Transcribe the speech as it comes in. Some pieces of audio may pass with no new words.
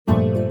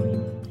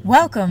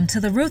Welcome to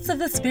the Roots of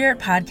the Spirit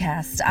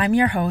podcast. I'm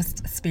your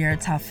host, Spirit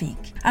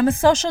Tawfiq. I'm a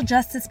social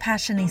justice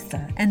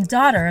passionista and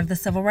daughter of the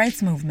civil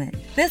rights movement.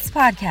 This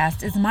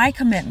podcast is my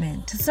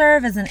commitment to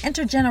serve as an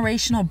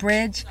intergenerational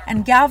bridge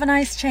and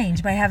galvanize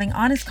change by having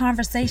honest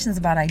conversations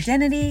about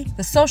identity,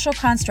 the social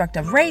construct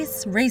of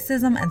race,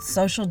 racism, and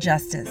social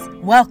justice.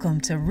 Welcome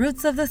to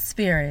Roots of the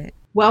Spirit.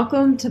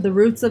 Welcome to the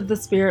Roots of the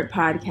Spirit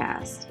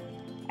podcast.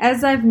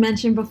 As I've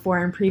mentioned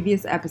before in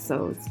previous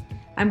episodes,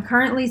 I'm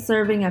currently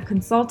serving a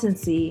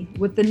consultancy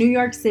with the New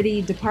York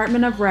City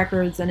Department of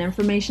Records and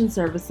Information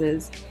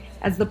Services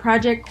as the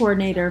project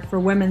coordinator for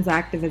Women's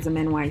Activism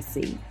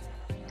NYC.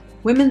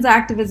 Women's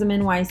Activism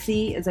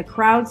NYC is a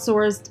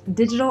crowdsourced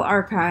digital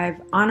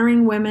archive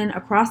honoring women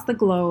across the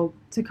globe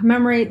to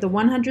commemorate the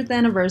 100th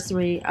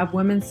anniversary of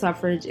women's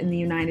suffrage in the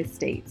United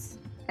States.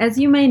 As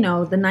you may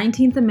know, the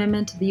 19th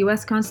Amendment to the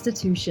U.S.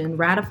 Constitution,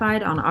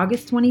 ratified on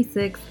August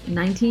 26,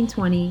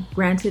 1920,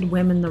 granted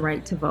women the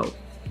right to vote.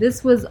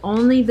 This was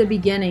only the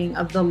beginning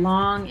of the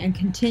long and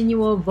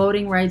continual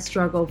voting rights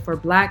struggle for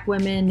Black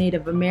women,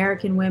 Native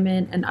American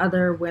women, and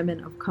other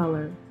women of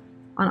color.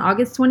 On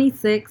August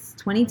 26,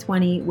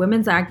 2020,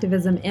 Women's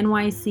Activism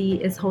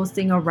NYC is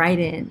hosting a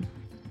write-in.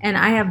 And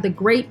I have the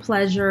great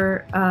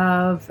pleasure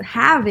of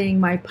having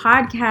my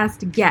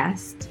podcast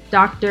guest,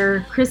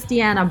 Dr.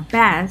 Christiana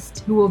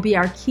Best, who will be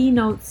our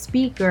keynote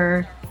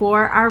speaker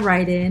for our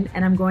write-in.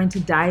 And I'm going to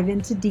dive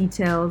into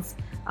details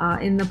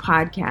in the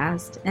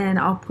podcast, and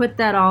I'll put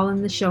that all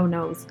in the show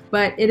notes.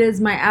 But it is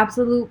my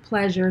absolute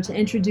pleasure to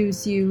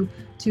introduce you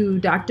to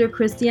Dr.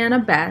 Christiana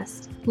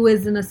Best, who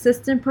is an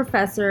assistant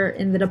professor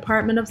in the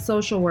Department of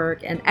Social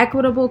Work and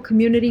Equitable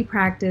Community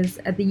Practice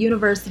at the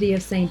University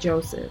of St.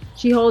 Joseph.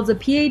 She holds a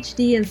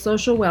PhD in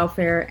social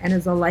welfare and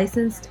is a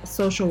licensed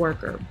social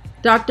worker.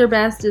 Dr.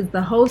 Best is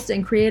the host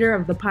and creator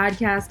of the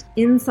podcast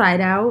Inside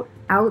Out,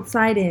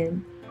 Outside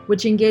In,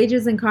 which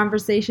engages in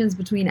conversations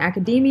between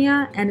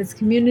academia and its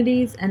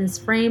communities and is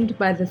framed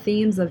by the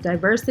themes of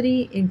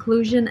diversity,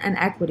 inclusion, and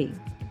equity.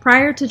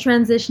 Prior to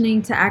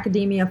transitioning to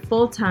academia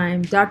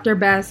full-time, Dr.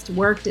 Best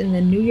worked in the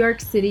New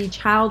York City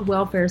child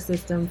welfare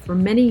system for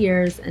many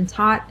years and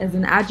taught as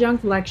an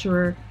adjunct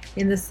lecturer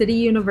in the City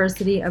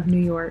University of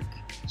New York.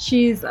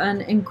 She's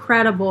an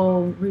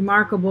incredible,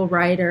 remarkable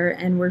writer,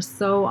 and we're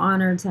so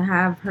honored to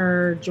have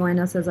her join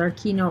us as our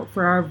keynote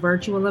for our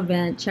virtual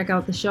event. Check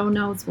out the show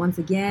notes once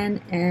again,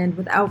 and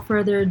without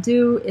further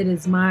ado, it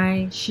is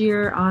my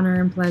sheer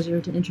honor and pleasure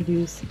to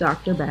introduce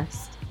Dr.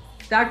 Best.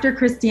 Dr.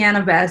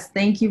 Christiana Best,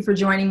 thank you for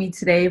joining me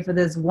today for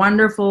this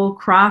wonderful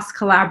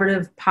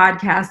cross-collaborative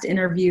podcast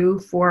interview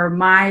for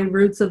my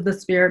Roots of the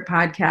Spirit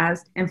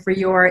podcast and for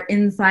your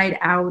Inside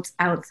Out,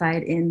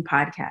 Outside In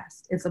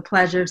podcast. It's a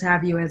pleasure to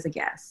have you as a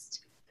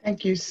guest.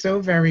 Thank you so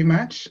very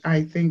much.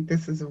 I think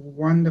this is a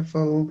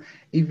wonderful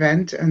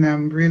event, and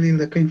I'm really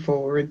looking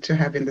forward to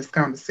having this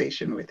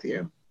conversation with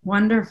you.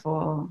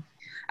 Wonderful.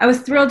 I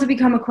was thrilled to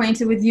become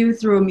acquainted with you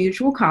through a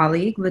mutual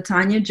colleague,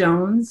 LaTanya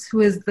Jones,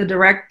 who is the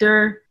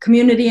Director,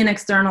 Community and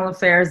External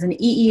Affairs and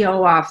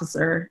EEO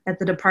Officer at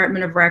the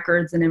Department of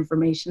Records and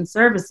Information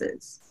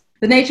Services.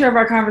 The nature of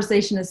our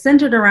conversation is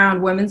centered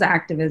around women's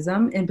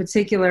activism, in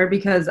particular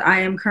because I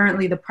am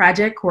currently the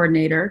project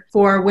coordinator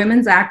for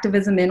Women's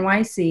Activism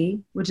NYC,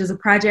 which is a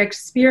project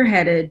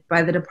spearheaded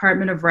by the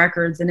Department of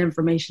Records and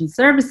Information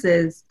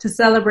Services to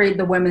celebrate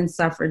the women's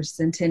suffrage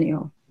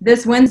centennial.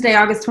 This Wednesday,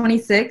 August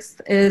 26th,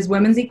 is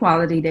Women's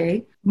Equality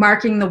Day,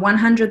 marking the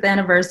 100th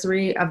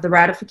anniversary of the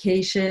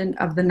ratification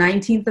of the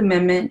 19th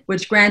Amendment,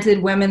 which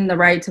granted women the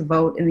right to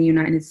vote in the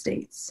United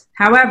States.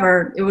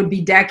 However, it would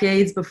be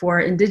decades before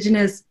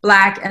Indigenous,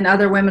 Black, and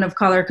other women of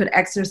color could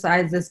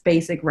exercise this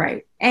basic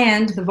right.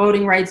 And the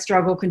voting rights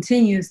struggle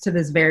continues to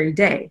this very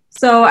day.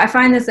 So I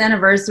find this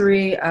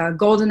anniversary a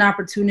golden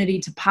opportunity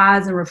to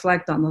pause and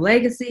reflect on the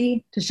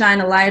legacy, to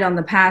shine a light on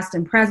the past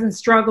and present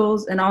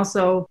struggles, and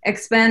also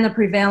expand the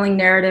prevailing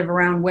narrative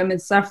around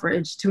women's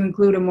suffrage to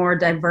include a more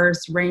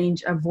diverse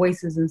range of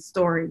voices and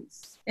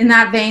stories. In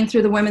that vein,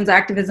 through the Women's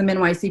Activism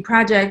NYC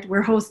project,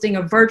 we're hosting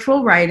a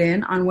virtual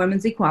write-in on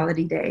Women's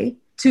Equality Day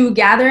to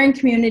gather in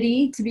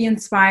community, to be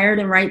inspired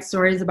and write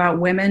stories about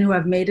women who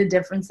have made a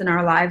difference in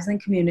our lives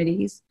and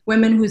communities,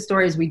 women whose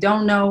stories we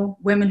don't know,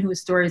 women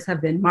whose stories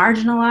have been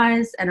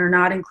marginalized and are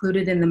not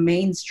included in the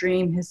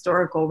mainstream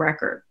historical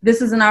record.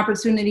 This is an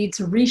opportunity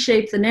to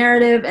reshape the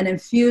narrative and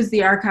infuse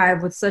the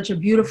archive with such a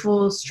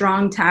beautiful,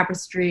 strong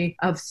tapestry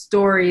of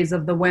stories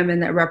of the women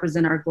that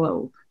represent our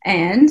globe.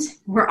 And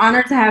we're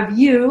honored to have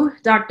you,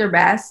 Dr.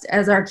 Best,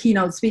 as our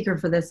keynote speaker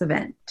for this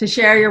event, to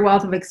share your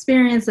wealth of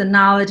experience and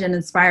knowledge and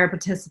inspire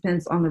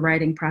participants on the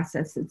writing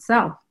process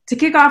itself. To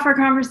kick off our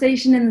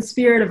conversation in the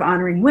spirit of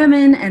honoring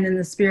women and in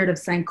the spirit of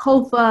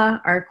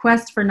Sankofa, our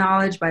quest for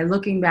knowledge by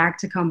looking back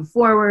to come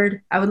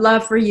forward, I would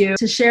love for you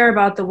to share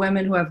about the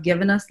women who have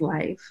given us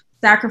life,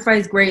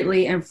 sacrificed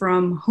greatly, and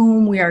from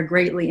whom we are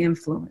greatly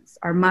influenced,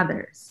 our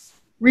mothers.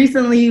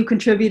 Recently, you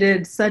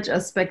contributed such a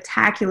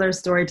spectacular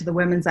story to the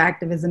Women's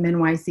Activism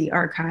NYC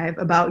archive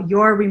about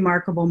your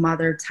remarkable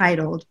mother,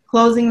 titled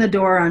Closing the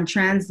Door on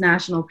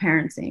Transnational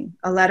Parenting,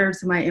 a letter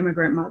to my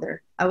immigrant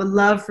mother. I would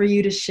love for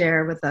you to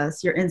share with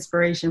us your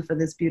inspiration for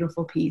this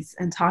beautiful piece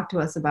and talk to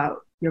us about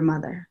your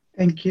mother.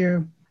 Thank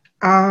you.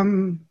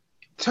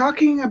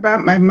 Talking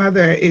about my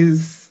mother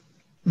is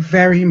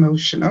very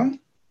emotional.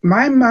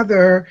 My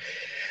mother,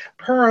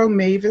 Pearl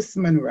Mavis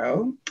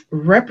Monroe,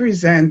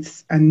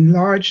 represents a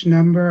large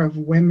number of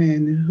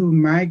women who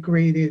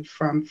migrated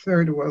from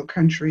third world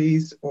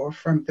countries, or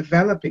from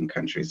developing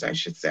countries, I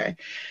should say,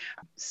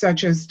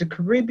 such as the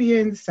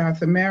Caribbean,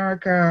 South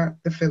America,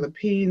 the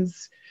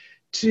Philippines,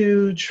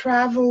 to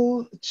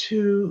travel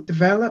to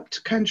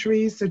developed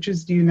countries such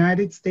as the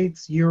United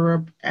States,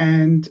 Europe,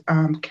 and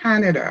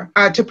Canada,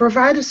 to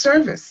provide a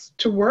service,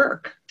 to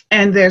work.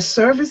 And their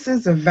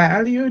services are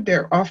valued.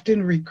 They're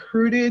often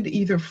recruited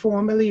either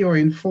formally or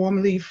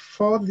informally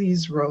for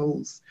these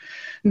roles.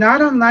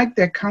 Not unlike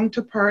their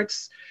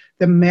counterparts,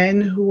 the men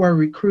who are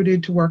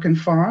recruited to work in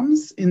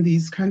farms in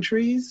these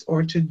countries,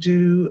 or to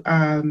do,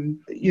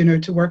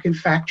 to work in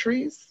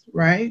factories,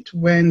 right,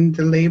 when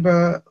the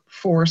labor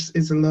force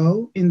is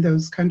low in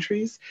those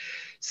countries.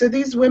 So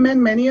these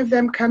women, many of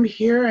them come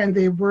here and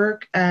they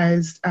work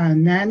as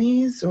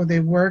nannies, or they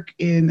work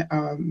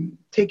in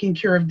taking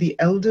care of the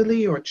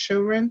elderly or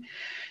children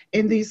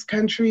in these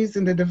countries,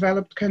 in the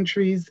developed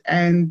countries,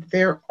 and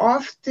they're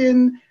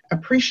often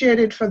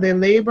appreciated for their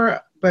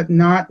labor, but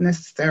not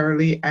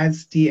necessarily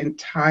as the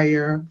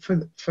entire,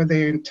 for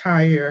their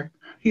entire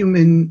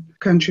human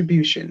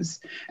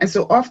contributions. And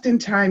so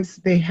oftentimes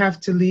they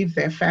have to leave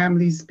their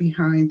families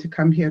behind to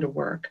come here to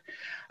work.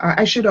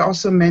 I should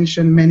also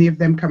mention many of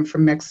them come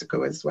from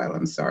Mexico as well,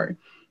 I'm sorry.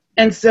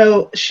 And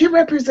so she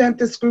represents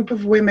this group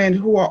of women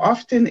who are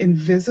often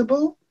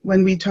invisible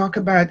when we talk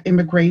about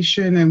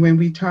immigration and when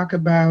we talk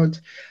about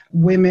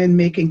women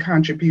making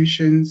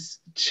contributions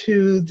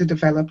to the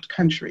developed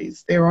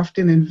countries. They're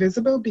often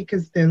invisible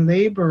because their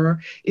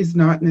labor is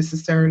not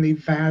necessarily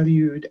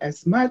valued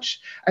as much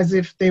as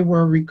if they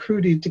were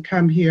recruited to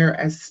come here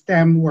as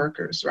STEM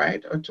workers,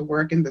 right? Or to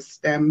work in the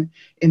STEM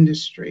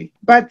industry.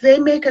 But they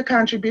make a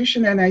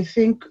contribution, and I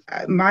think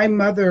my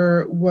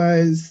mother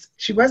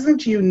she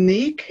wasn't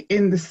unique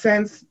in the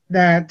sense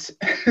that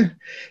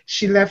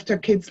she left her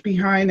kids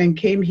behind and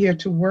came here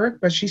to work,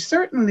 but she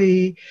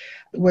certainly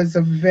was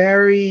a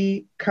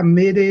very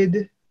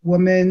committed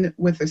woman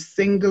with a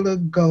singular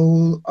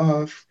goal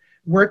of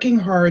working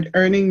hard,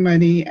 earning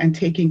money, and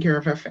taking care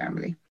of her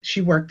family.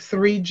 She worked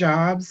 3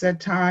 jobs at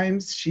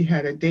times. She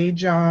had a day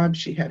job,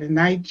 she had a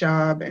night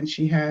job, and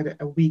she had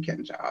a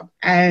weekend job.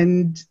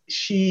 And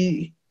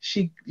she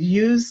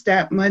used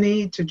that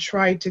money to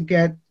try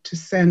to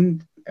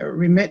send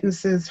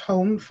remittances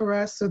home for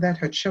us so that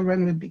her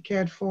children would be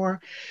cared for.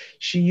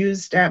 She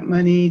used that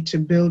money to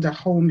build a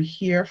home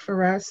here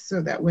for us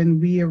so that when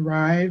we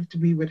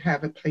arrived, we would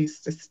have a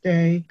place to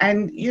stay.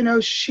 And,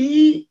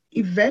 she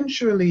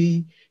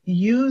eventually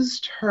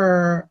used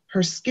her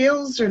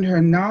skills and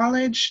her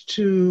knowledge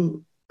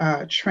to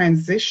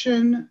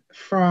transition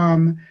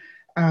from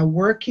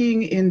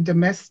working in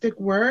domestic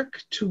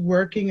work to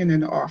working in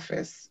an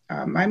office.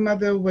 My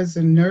mother was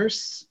a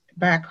nurse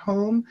back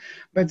home,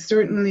 but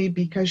certainly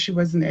because she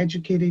wasn't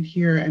educated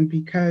here and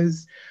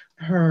because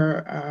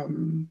her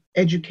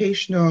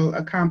educational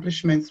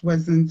accomplishments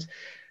wasn't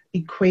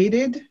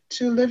equated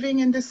to living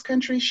in this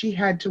country, she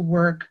had to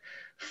work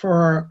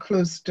for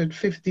close to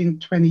 15,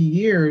 20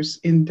 years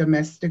in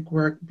domestic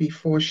work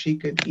before she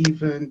could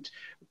even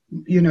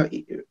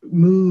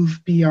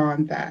move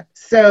beyond that.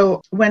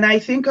 So when I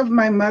think of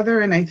my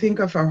mother and I think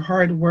of her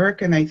hard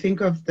work and I think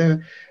of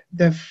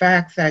the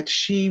fact that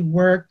she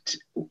worked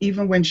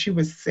even when she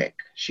was sick,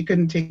 she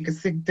couldn't take a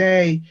sick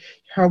day.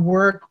 Her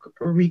work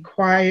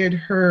required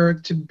her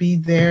to be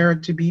there,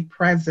 to be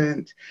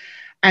present.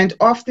 And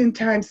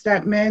oftentimes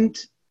that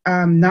meant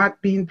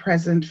not being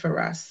present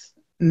for us,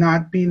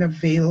 not being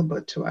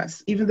available to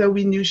us, even though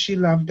we knew she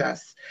loved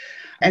us.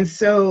 And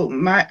so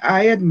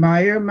I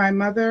admire my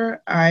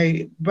mother,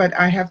 but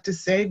I have to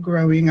say,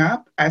 growing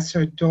up as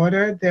her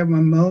daughter, there were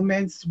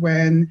moments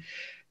when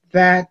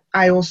that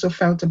I also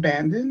felt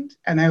abandoned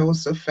and I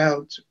also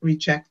felt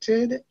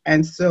rejected.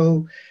 And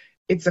so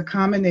it's a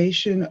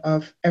combination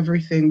of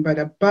everything. But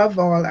above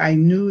all, I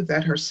knew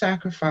that her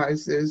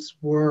sacrifices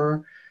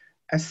were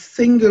a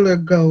singular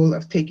goal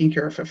of taking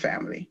care of her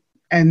family.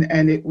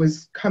 And it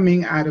was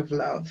coming out of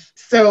love.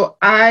 So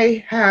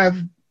I have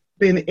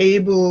been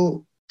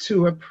able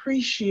to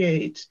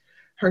appreciate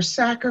her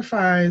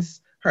sacrifice,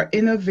 her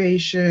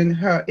innovation,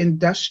 her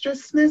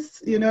industriousness,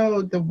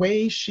 the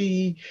way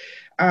she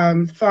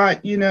thought,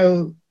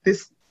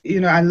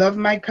 I love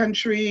my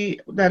country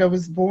that I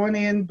was born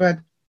in, but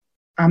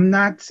I'm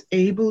not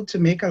able to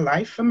make a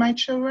life for my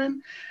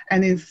children.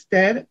 And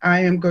instead,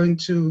 I am going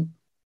to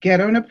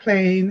get on a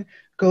plane,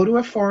 go to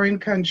a foreign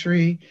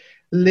country,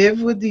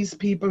 live with these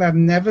people I've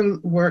never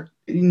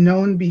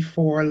known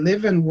before,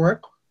 live and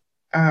work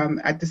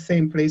at the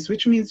same place,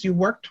 which means you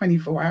work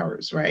 24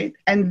 hours, right?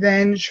 And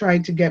then try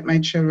to get my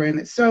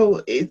children.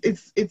 So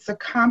it's a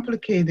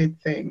complicated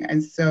thing.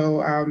 And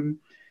so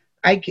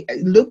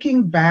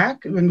looking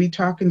back, when we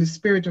talk in the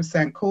spirit of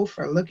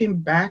Sankofa, looking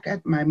back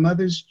at my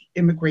mother's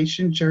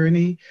immigration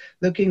journey,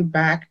 looking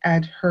back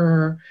at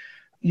her,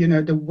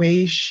 the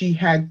way she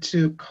had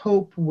to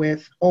cope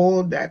with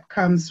all that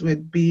comes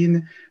with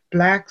being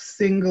Black,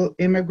 single,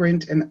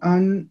 immigrant, and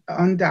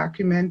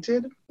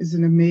undocumented is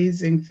an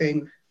amazing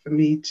thing for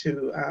me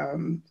to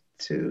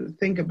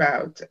think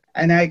about.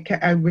 And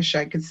I wish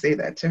I could say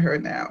that to her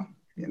now,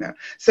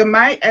 So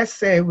my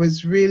essay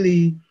was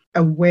really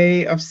a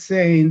way of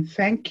saying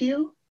thank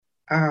you.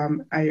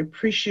 I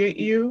appreciate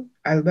you.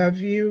 I love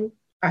you.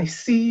 I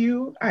see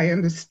you. I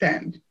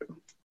understand you.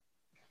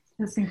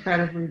 That's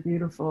incredibly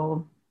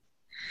beautiful.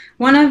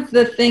 One of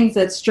the things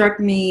that struck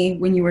me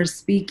when you were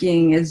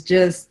speaking is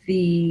just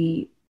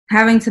the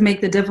having to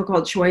make the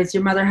difficult choice,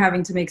 your mother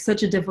having to make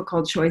such a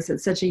difficult choice at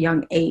such a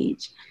young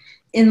age.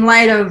 In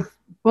light of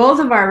both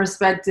of our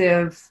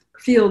respective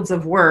fields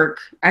of work,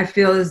 I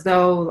feel as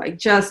though like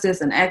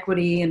justice and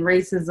equity and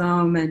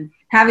racism and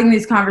having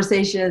these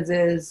conversations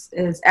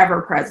is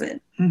ever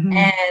present. Mm-hmm.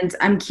 And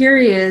I'm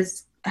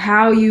curious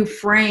how you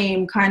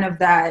frame kind of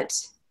that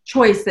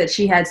choice that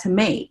she had to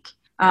make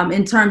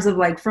in terms of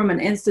like from an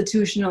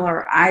institutional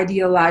or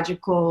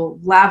ideological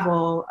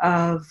level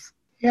of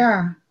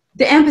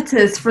the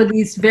impetus for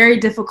these very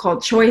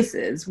difficult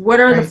choices. What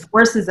are the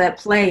forces at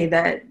play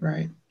that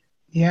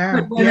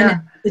put women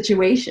in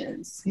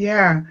situations?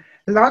 Yeah,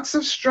 lots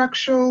of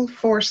structural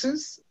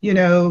forces,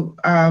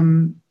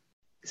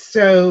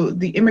 so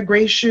the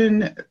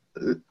immigration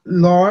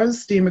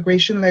laws, the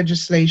immigration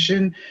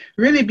legislation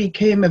really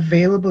became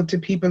available to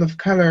people of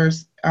color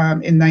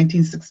in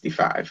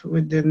 1965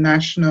 with the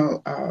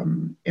national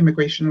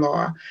immigration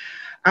law.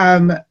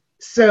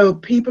 So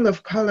people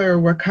of color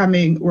were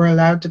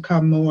allowed to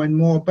come more and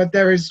more, but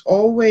there is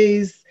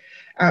always,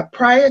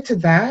 prior to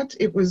that,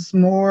 it was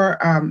more,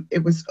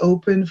 it was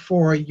open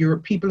for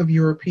people of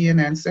European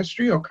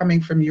ancestry or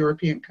coming from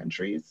European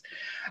countries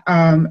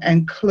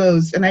and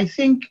closed. And I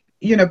think,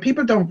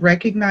 people don't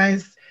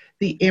recognize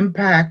the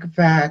impact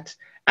that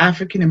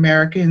African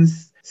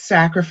Americans'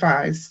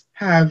 sacrifice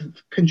have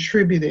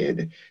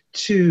contributed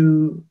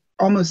to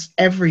almost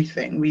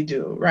everything we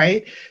do,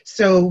 right?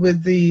 So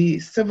with the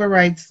Civil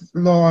Rights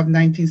Law of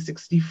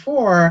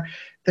 1964,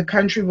 the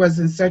country was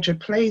in such a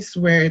place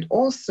where it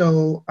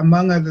also,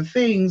 among other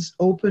things,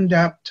 opened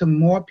up to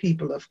more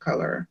people of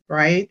color,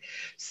 right?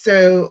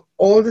 So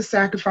all the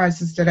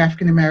sacrifices that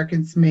African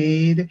Americans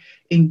made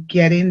in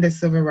getting the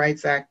Civil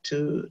Rights Act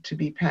to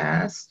be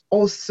passed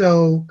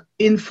also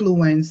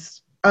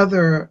influenced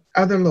other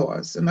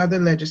laws and other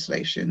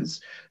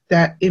legislations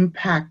that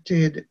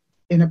impacted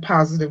in a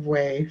positive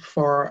way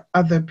for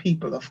other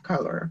people of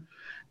color.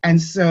 And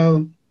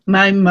so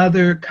my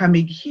mother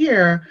coming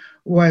here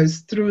was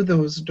through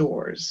those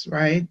doors,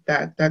 right?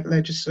 That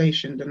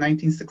legislation, the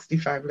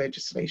 1965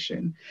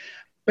 legislation.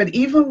 But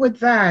even with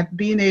that,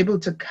 being able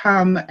to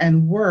come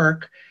and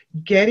work,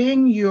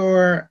 getting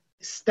your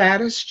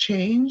status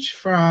change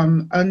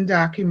from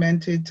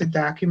undocumented to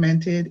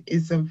documented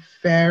is a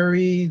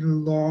very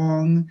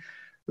long,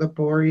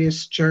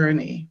 laborious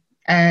journey.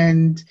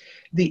 And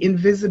the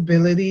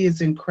invisibility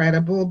is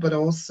incredible, but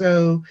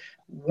also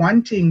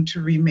wanting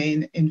to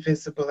remain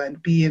invisible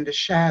and be in the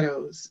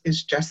shadows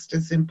is just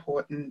as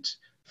important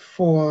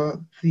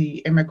for the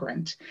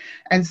immigrant.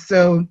 And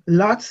so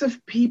lots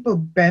of people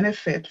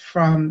benefit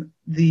from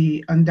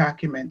the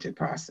undocumented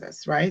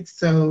process, right?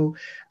 So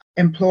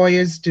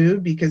employers do,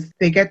 because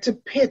they get to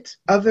pit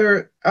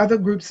other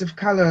groups of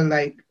color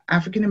like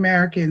African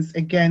Americans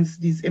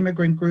against these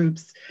immigrant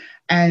groups.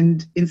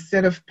 And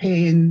instead of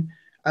paying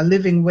a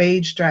living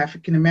wage to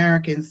African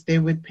Americans, they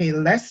would pay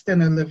less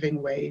than a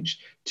living wage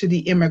to the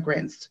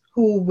immigrants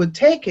who would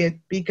take it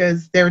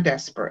because they're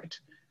desperate,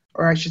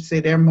 or I should say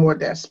they're more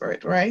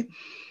desperate, right?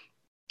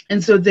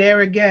 And so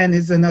there again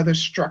is another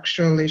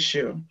structural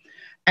issue.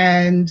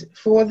 And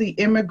for the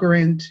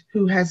immigrant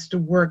who has to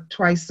work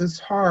twice as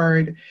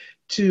hard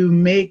to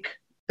make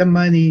the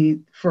money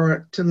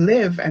to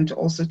live and to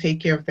also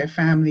take care of their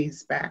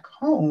families back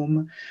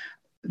home,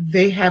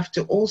 they have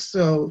to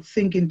also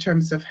think in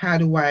terms of how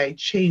do I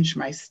change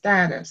my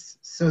status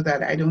so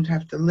that I don't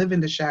have to live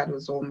in the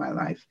shadows all my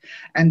life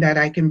and that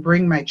I can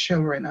bring my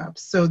children up.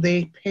 So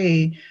they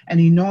pay an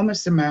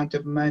enormous amount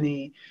of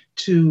money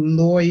to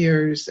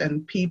lawyers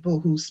and people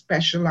who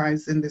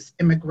specialize in this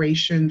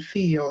immigration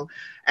field.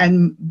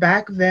 And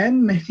back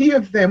then, many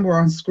of them were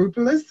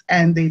unscrupulous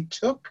and they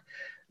took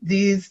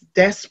these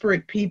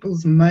desperate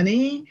people's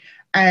money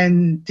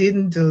and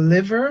didn't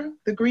deliver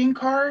the green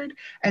card.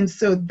 And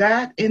so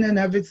that in and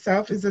of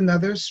itself is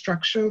another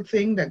structural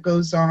thing that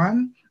goes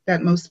on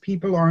that most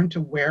people aren't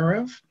aware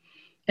of.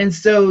 And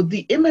so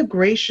the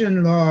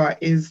immigration law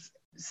is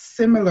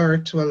similar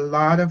to a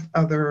lot of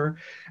other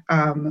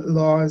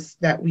laws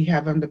that we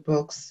have on the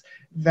books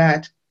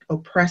that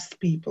oppress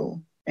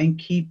people and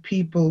keep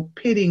people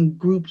pitting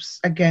groups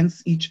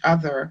against each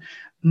other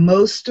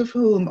most of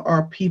whom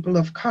are people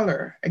of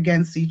color,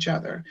 against each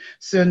other.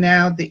 So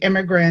now the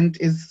immigrant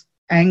is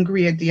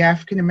angry at the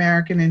African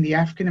American and the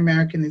African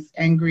American is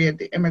angry at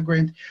the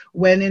immigrant,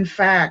 when in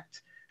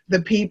fact,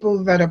 the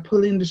people that are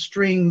pulling the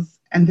strings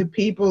and the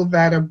people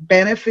that are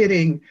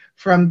benefiting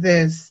from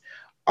this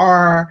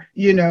are,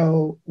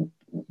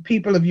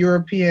 people of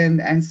European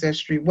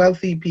ancestry,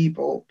 wealthy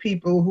people,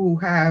 people who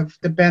have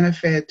the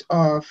benefit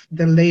of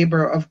the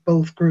labor of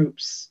both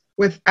groups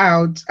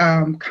without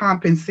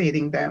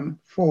compensating them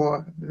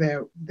for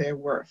their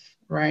worth,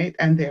 right,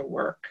 and their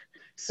work.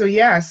 So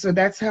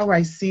that's how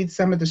I see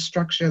some of the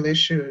structural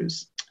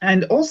issues.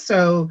 And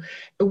also,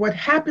 what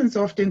happens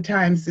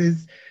oftentimes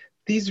is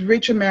these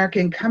rich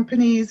American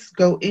companies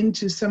go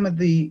into some of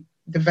the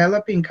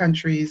developing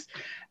countries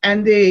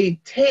and they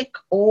take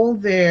all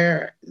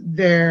their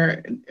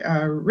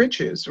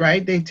riches,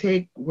 right? They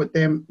take what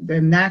their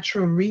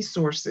natural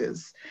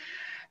resources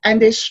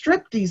and they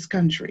strip these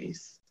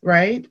countries,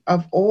 right,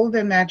 of all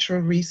their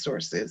natural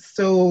resources.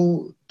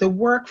 So the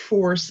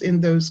workforce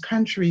in those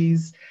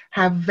countries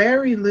have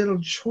very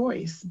little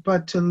choice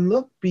but to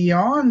look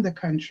beyond the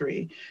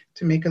country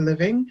to make a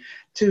living,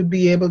 to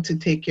be able to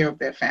take care of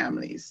their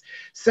families.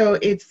 So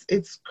it's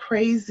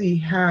crazy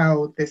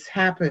how this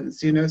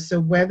happens, So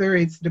whether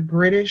it's the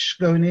British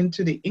going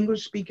into the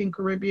English-speaking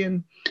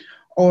Caribbean,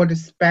 or the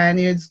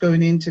Spaniards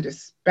going into the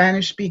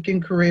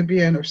Spanish-speaking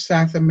Caribbean or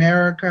South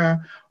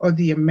America, or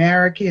the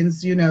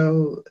Americans,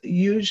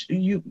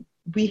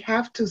 we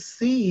have to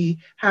see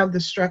how the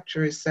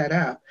structure is set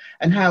up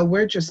and how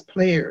we're just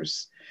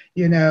players,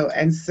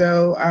 And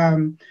so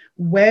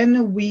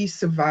when we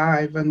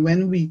survive and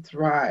when we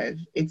thrive,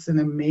 it's an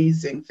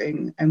amazing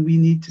thing, and we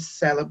need to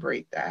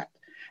celebrate that.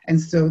 And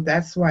so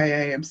that's why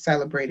I am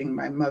celebrating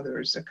my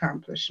mother's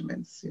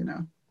accomplishments,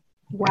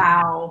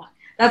 Wow.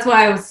 That's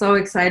why I was so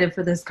excited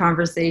for this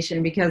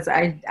conversation, because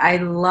I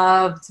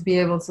love to be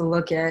able to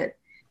look at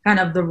kind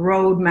of the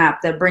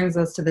roadmap that brings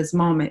us to this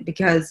moment,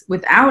 because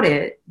without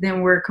it,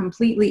 then we're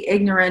completely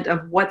ignorant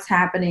of what's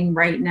happening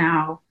right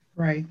now.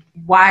 Right.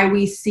 Why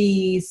we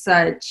see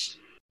such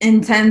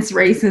intense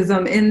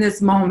racism in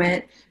this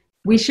moment.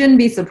 We shouldn't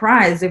be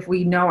surprised if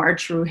we know our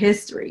true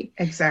history.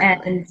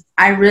 Exactly. And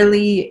I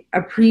really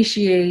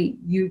appreciate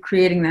you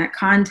creating that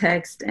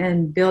context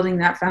and building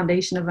that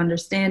foundation of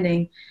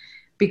understanding,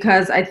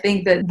 because I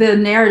think that the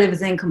narrative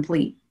is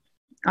incomplete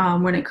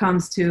when it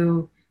comes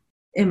to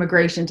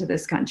immigration to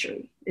this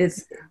country.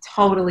 It's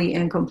totally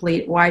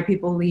incomplete. Why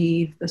people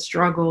leave, the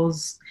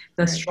struggles,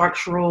 the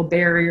structural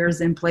barriers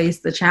in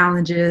place, the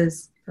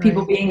challenges,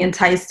 people being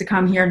enticed to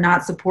come here,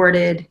 not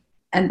supported,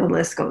 and the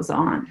list goes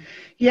on.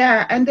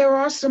 Yeah, and there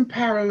are some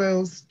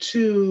parallels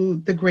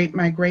to the Great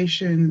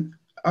Migration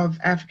of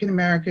African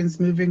Americans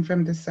moving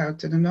from the South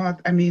to the North.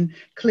 I mean,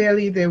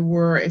 clearly they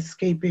were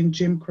escaping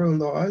Jim Crow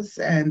laws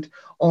and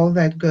all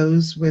that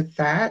goes with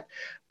that,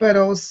 but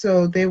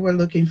also they were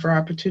looking for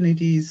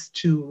opportunities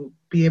to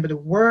be able to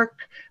work,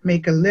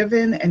 make a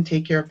living, and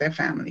take care of their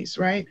families,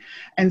 right?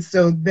 And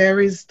so there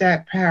is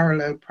that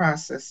parallel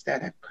process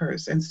that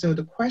occurs. And so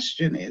the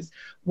question is,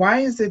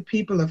 why is it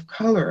people of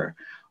color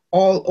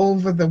all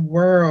over the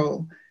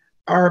world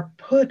are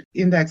put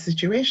in that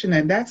situation?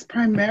 And that's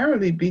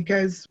primarily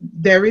because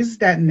there is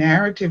that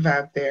narrative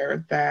out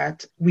there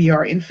that we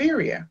are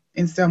inferior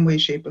in some way,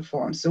 shape, or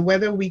form. So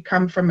whether we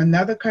come from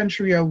another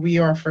country or we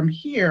are from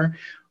here,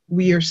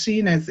 we are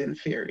seen as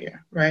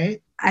inferior,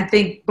 right? I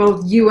think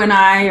both you and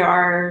I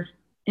are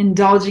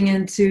indulging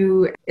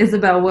into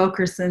Isabel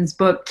Wilkerson's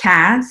book,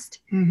 Caste.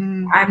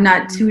 Mm-hmm. I'm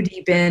not too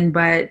deep in,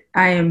 but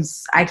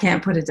I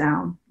can't put it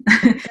down.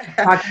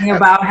 Talking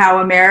about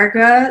how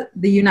America,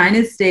 the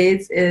United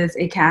States, is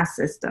a caste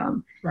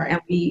system. Right.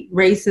 And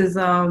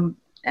racism,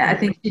 I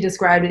think she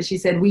described it, she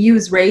said, we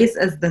use race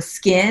as the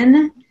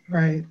skin,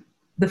 right,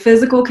 the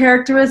physical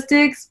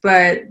characteristics,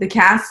 but the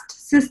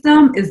caste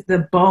system is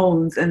the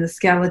bones and the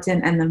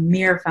skeleton and the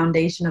mere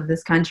foundation of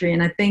this country.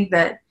 And I think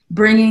that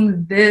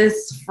bringing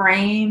this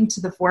frame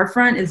to the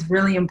forefront is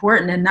really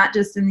important, and not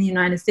just in the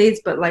United States,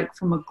 but like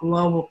from a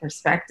global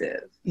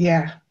perspective.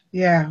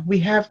 Yeah, we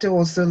have to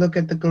also look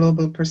at the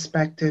global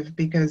perspective,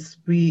 because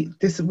we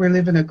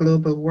live in a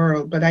global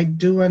world. But I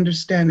do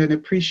understand and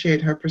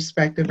appreciate her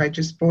perspective. I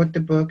just bought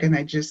the book and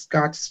I just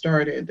got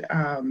started.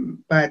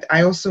 But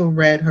I also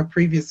read her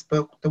previous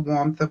book, The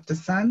Warmth of the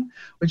Sun,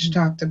 which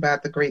talked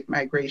about the Great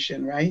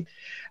Migration, right?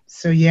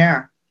 So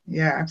yeah,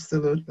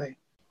 absolutely.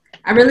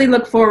 I really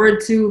look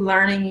forward to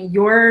learning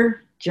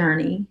your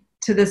journey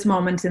to this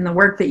moment in the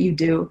work that you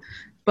do.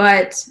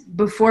 But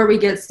before we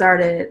get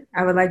started,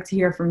 I would like to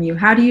hear from you.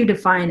 How do you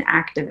define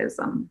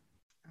activism?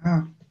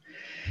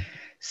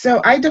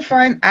 So I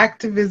define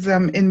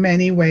activism in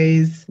many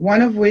ways,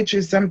 one of which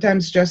is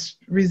sometimes just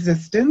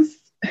resistance.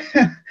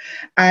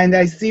 And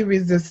I see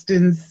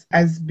resistance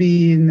as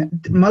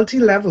being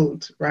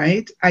multi-leveled,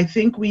 right? I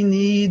think we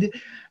need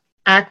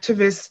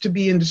activists to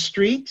be in the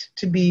street,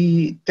 to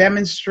be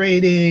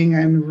demonstrating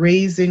and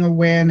raising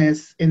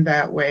awareness in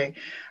that way.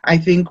 I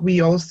think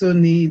we also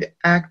need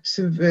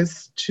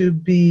activists to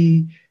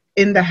be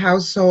in the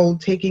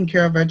household, taking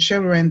care of our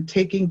children,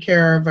 taking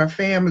care of our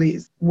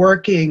families,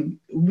 working.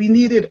 We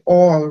need it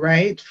all,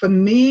 right? For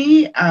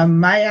me,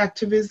 my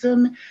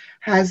activism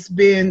has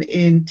been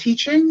in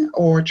teaching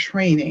or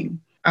training.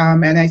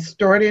 And I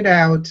started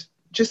out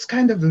just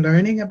kind of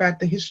learning about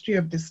the history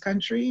of this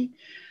country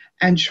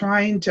and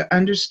trying to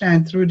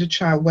understand through the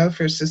child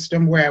welfare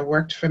system, where I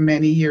worked for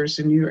many years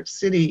in New York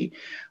City,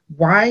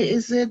 why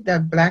is it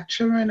that Black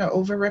children are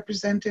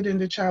overrepresented in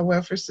the child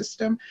welfare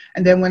system?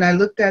 And then when I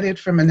looked at it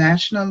from a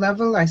national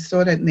level, I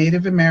saw that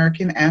Native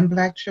American and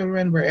Black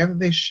children, wherever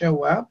they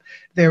show up,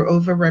 they're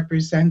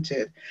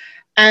overrepresented.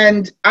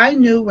 And I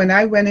knew when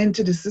I went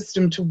into the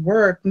system to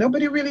work,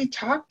 nobody really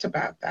talked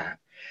about that.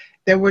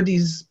 There were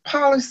these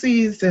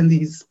policies and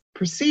these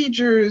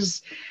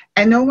procedures,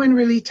 and no one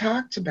really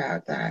talked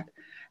about that.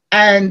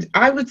 And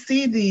I would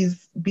see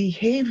these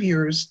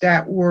behaviors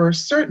that were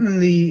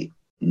certainly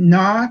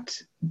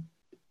not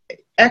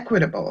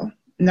equitable,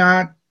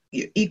 not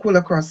equal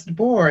across the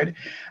board.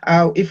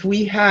 If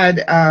we had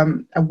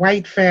a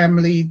white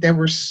family, there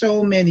were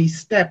so many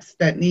steps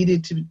that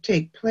needed to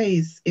take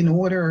place in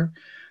order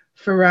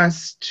for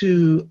us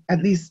to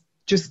at least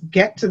just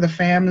get to the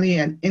family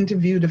and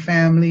interview the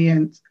family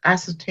and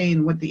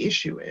ascertain what the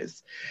issue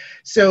is.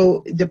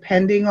 So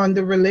depending on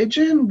the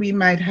religion, we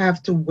might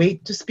have to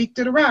wait to speak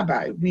to the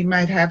rabbi. We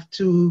might have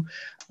to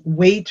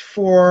wait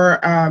for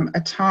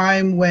a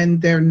time when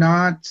they're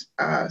not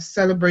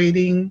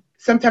celebrating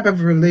some type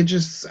of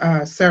religious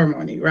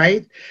ceremony,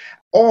 right?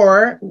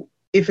 Or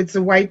if it's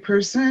a white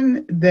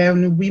person,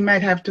 then we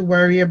might have to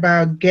worry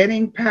about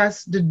getting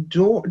past the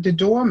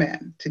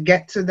doorman to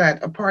get to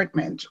that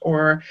apartment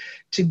or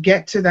to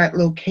get to that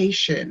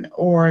location,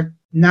 or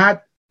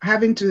not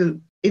having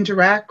to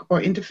interact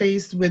or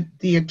interface with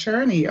the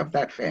attorney of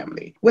that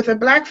family. With a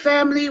Black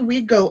family,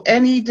 we go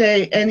any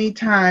day,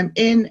 anytime,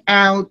 in,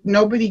 out.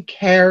 Nobody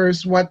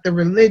cares what the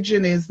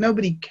religion is.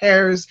 Nobody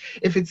cares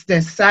if it's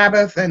their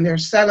Sabbath and they're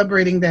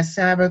celebrating their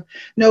Sabbath.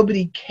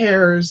 Nobody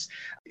cares.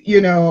 You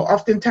know,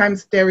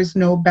 oftentimes there is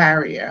no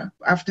barrier.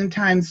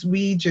 Oftentimes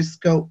we just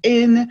go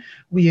in,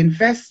 we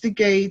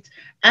investigate,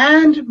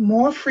 and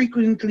more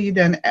frequently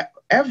than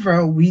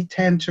ever, we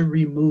tend to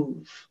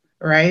remove,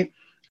 right?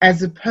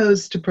 As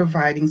opposed to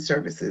providing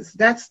services.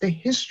 That's the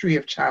history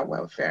of child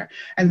welfare.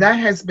 And that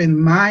has been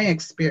my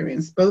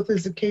experience, both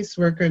as a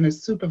caseworker and a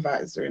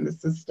supervisor in the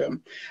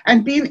system.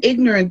 And being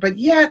ignorant, but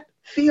yet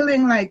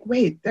feeling like,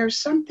 wait, there's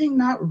something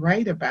not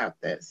right about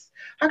this.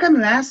 How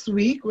come last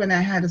week when I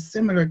had a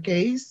similar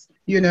case,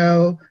 you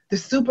know, the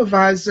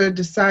supervisor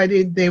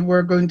decided they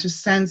were going to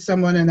send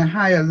someone in a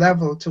higher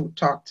level to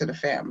talk to the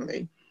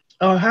family?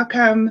 Or how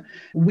come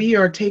we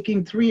are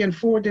taking 3 and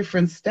 4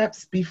 different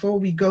steps before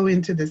we go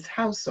into this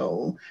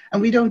household,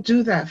 and we don't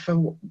do that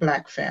for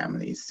Black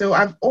families? So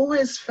I've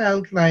always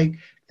felt like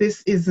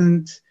this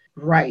isn't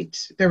right.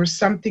 There was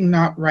something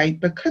not right,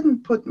 but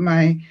couldn't put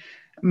my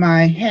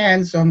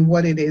hands on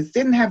what it is.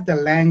 Didn't have the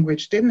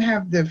language, didn't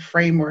have the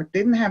framework,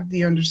 didn't have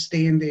the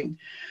understanding,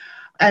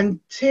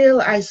 until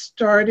I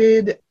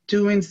started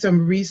doing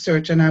some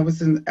research. And I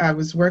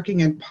was working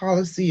in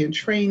policy and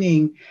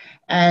training,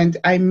 and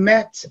I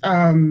met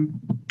a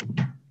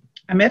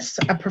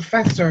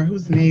professor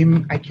whose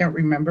name I can't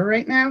remember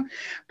right now,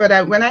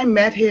 but when I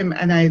met him,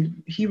 and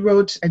he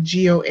wrote a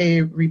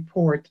GOA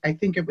report, I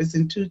think it was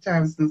in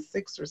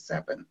 2006 or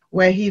 7,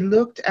 where he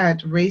looked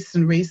at race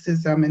and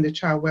racism in the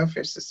child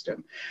welfare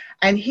system.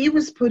 And he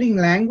was putting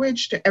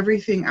language to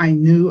everything I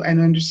knew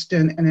and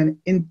understood on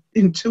an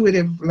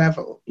intuitive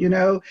level. You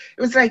know,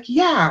 it was like,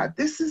 yeah,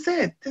 this is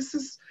it. This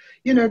is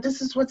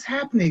what's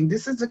happening.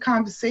 This is the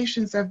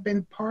conversations I've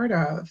been part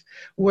of,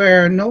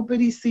 where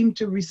nobody seemed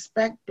to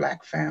respect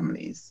Black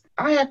families.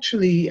 I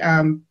actually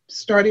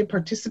started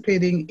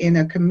participating in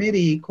a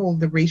committee called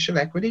the Racial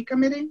Equity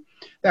Committee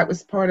that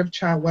was part of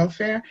child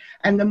welfare.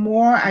 And the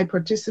more I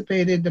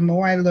participated, the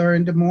more I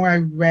learned, the more I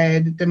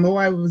read, the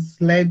more I was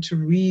led to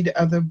read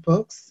other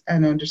books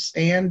and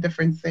understand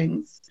different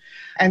things.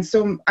 And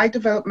so I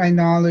developed my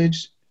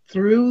knowledge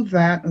through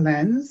that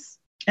lens.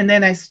 And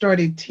then I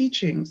started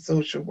teaching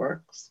social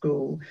work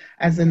school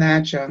as an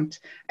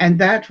adjunct, and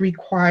that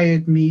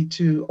required me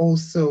to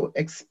also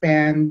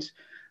expand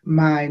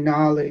my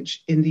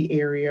knowledge in the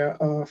area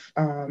of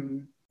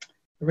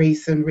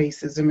race and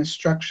racism and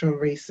structural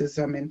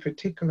racism in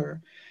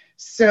particular.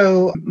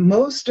 So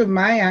most of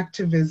my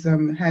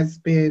activism has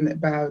been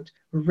about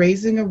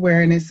raising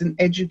awareness and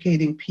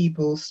educating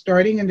people,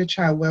 starting in the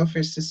child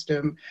welfare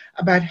system,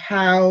 about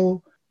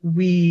how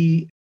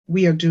we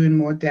are doing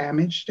more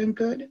damage than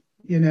good.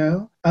 You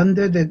know,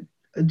 under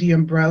the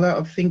umbrella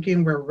of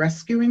thinking we're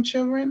rescuing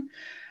children,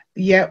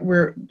 yet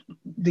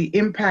the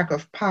impact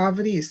of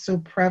poverty is so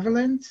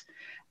prevalent,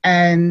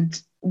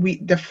 and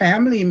the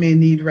family may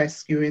need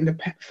rescuing, the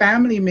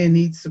family may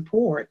need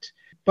support,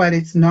 but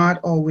it's not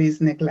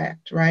always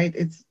neglect, right?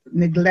 It's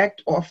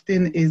neglect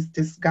often is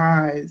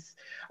disguised,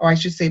 or I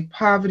should say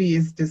poverty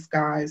is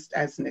disguised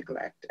as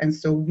neglect. And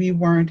so we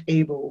weren't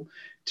able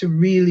to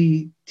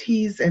really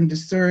tease and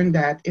discern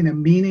that in a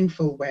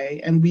meaningful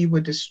way, and we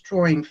were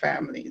destroying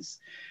families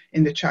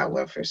in the child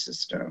welfare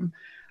system.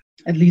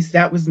 At least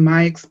that was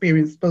my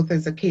experience, both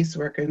as a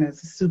caseworker and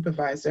as a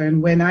supervisor.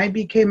 And when I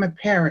became a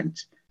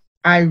parent,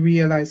 I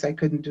realized I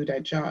couldn't do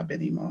that job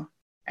anymore.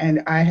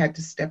 And I had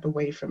to step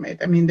away from it.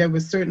 I mean, there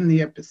was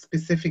certainly a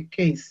specific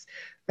case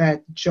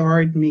that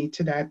jarred me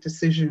to that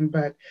decision.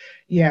 But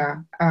yeah,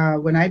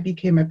 when I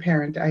became a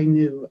parent, I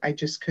knew I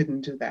just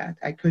couldn't do that.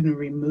 I couldn't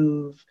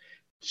remove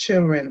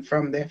children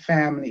from their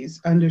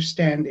families,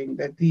 understanding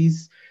that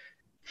these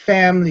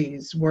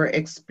families were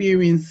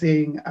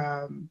experiencing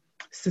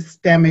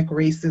systemic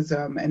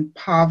racism and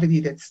poverty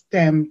that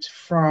stemmed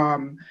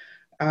from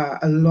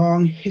a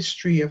long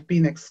history of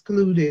being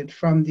excluded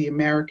from the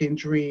American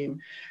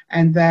dream,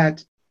 and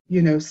that,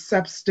 you know,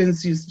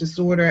 substance use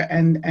disorder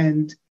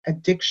and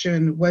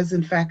addiction was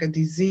in fact a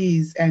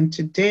disease. And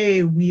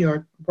today we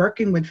are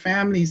working with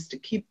families to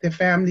keep their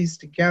families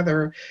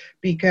together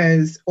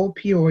because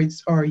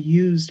opioids are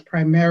used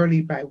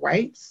primarily by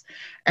whites.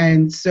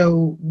 And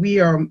so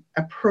we are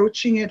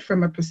approaching it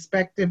from a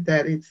perspective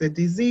that it's a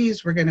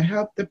disease. We're going to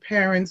help the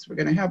parents, we're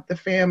going to help the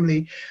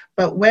family.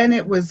 But when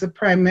it was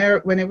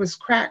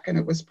crack and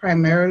it was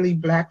primarily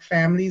Black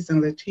families and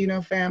Latino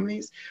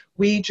families,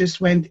 we just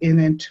went in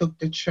and took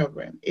the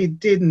children. It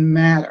didn't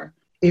matter.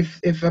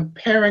 If a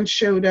parent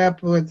showed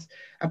up with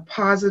a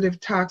positive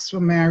tox for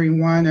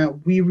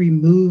marijuana, we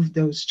removed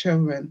those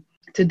children.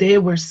 Today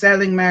we're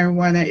selling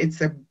marijuana.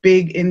 It's a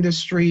big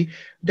industry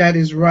that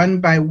is run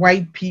by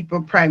white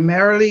people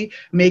primarily,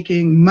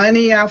 making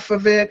money off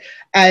of it.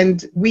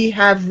 And we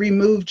have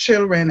removed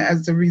children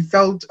as a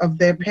result of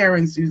their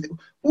parents using,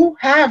 who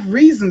have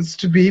reasons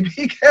to be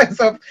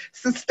because of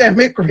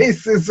systemic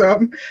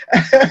racism,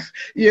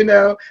 you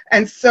know.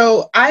 And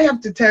so I have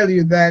to tell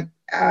you that,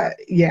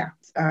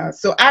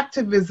 so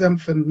activism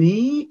for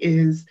me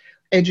is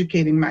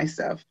educating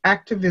myself.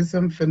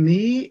 Activism for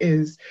me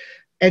is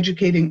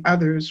educating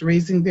others,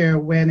 raising their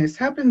awareness,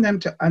 helping them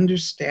to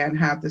understand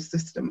how the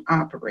system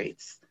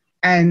operates.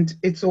 And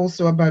it's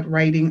also about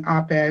writing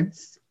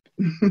op-eds.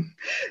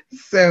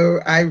 So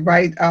I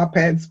write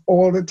op-eds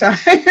all the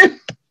time.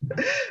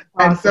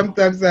 And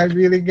sometimes I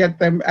get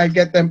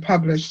them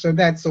published. So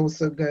that's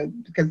also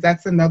good, because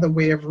that's another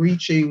way of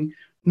reaching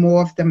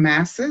more of the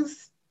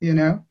masses, you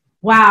know.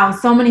 Wow,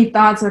 so many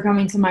thoughts are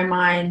coming to my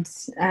mind.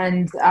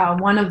 And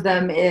one of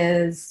them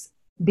is,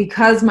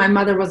 because my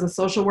mother was a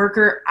social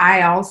worker,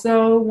 I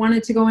also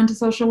wanted to go into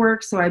social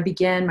work. So I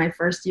began my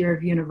first year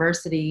of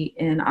university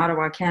in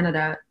Ottawa,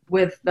 Canada,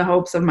 with the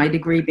hopes of my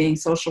degree being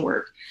social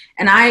work.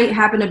 And I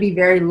happened to be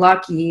very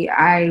lucky.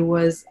 I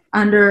was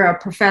under a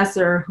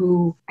professor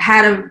who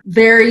had a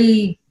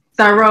very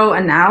thorough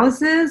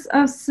analysis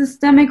of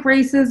systemic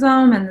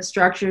racism and the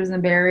structures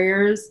and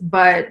barriers,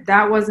 but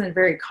that wasn't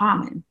very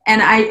common.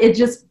 And it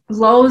just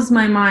blows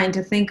my mind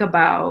to think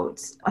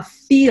about a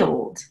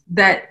field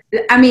that,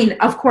 I mean,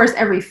 of course,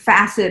 every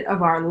facet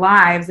of our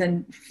lives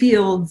and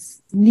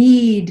fields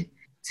need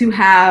to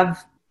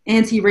have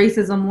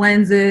anti-racism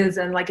lenses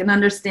and like an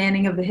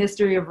understanding of the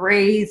history of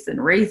race and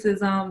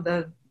racism,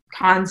 the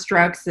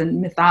constructs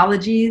and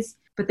mythologies,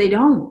 but they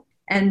don't.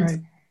 And right.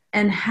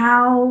 And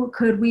how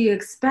could we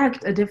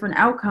expect a different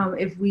outcome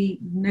if we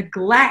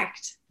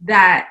neglect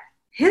that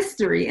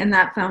history and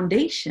that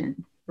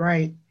foundation?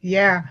 Right.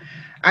 Yeah.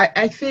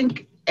 I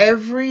think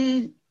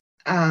every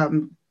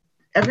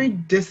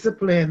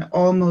discipline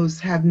almost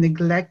have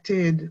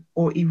neglected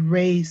or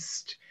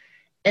erased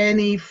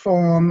any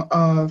form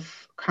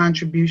of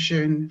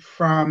contribution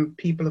from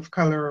people of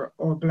color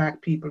or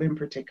Black people in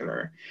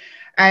particular.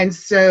 And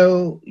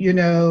so, you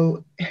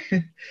know,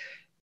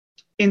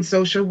 in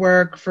social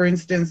work, for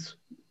instance,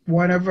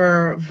 one of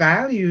our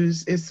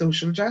values is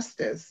social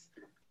justice.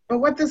 But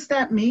what does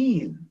that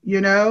mean? You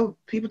know,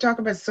 people talk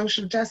about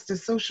social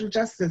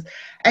justice,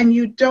 and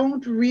you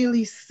don't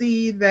really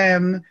see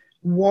them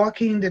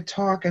walking the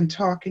talk and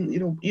talking,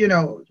 you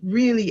know,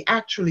 really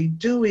actually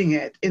doing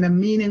it in a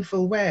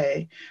meaningful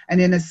way and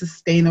in a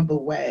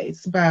sustainable way.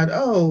 It's about,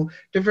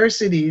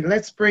 diversity.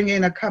 Let's bring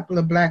in a couple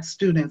of Black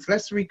students.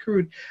 Let's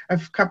recruit a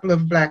couple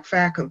of Black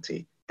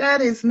faculty.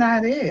 That is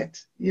not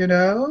it, you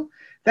know?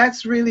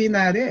 That's really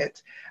not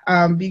it.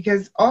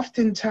 Because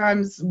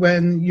oftentimes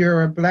when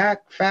you're a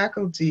Black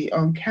faculty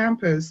on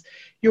campus,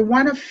 you're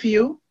one of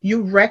few.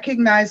 You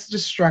recognize the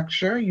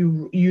structure.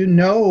 You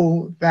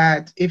know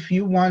that if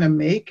you want to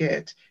make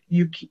it,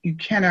 you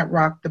cannot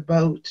rock the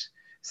boat.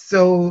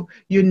 So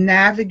you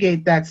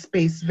navigate that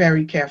space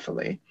very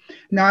carefully.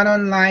 Not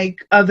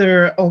unlike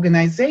other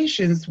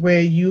organizations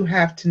where you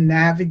have to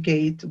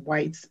navigate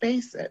white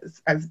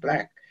spaces as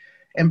Black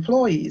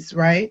employees,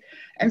 right?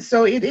 And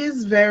so it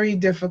is very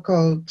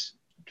difficult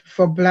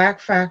for Black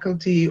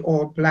faculty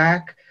or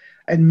Black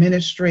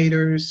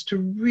administrators to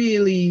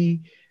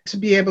really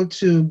be able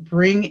to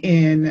bring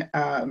in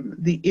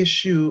the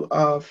issue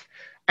of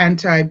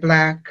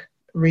anti-Black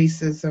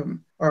racism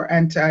or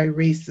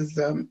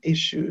anti-racism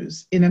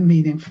issues in a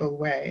meaningful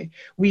way.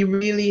 We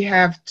really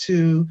have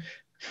to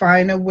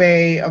find a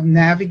way of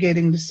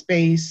navigating the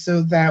space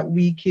so that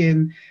we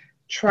can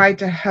try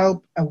to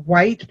help a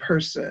white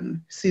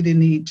person see the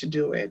need to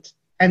do it,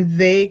 and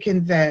they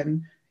can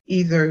then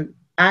either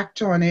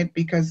act on it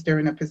because they're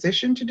in a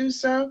position to do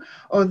so,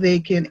 or they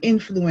can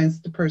influence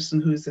the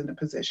person who's in a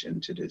position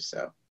to do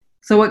so.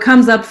 So what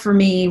comes up for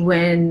me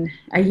when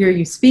I hear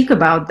you speak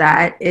about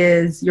that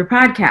is your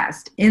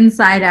podcast,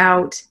 Inside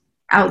Out,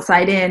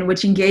 Outside In,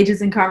 which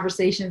engages in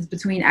conversations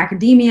between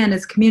academia and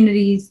its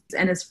communities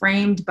and is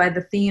framed by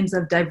the themes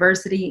of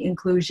diversity,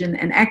 inclusion,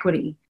 and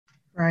equity.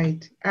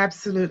 Right,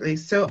 absolutely.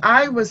 So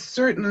I was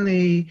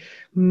certainly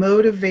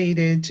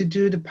motivated to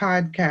do the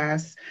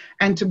podcast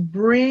and to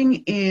bring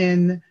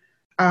in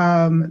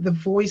the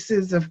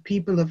voices of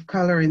people of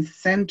color and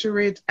center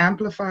it,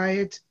 amplify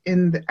it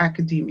in the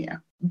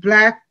academia.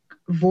 Black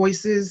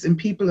voices and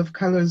people of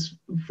color's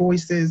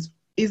voices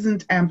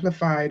isn't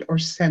amplified or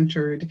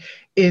centered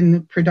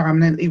in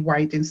predominantly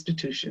white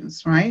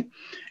institutions, right?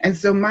 And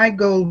so my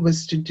goal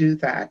was to do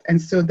that. And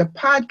so the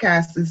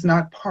podcast is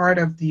not part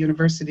of the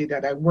university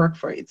that I work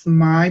for. It's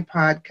my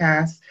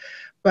podcast,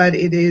 but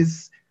it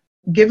is,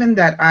 given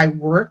that I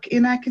work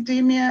in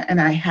academia and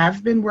I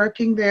have been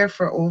working there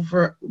for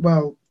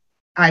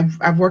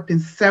I've worked in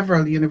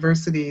several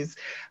universities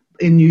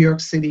in New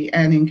York City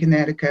and in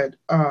Connecticut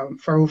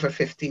for over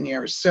 15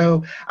 years.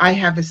 So I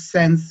have a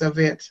sense of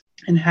it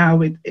and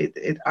how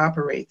it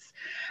operates.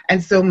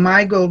 And so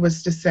my goal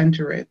was to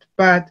center it.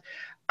 But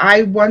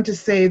I want to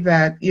say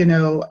that,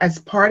 as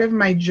part of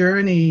my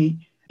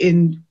journey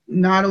in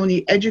not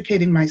only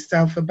educating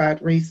myself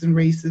about race and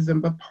racism,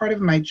 but part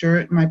of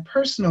my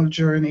personal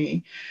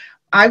journey,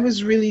 I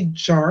was really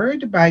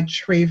jarred by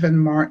Trayvon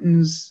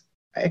Martin's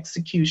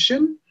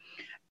execution.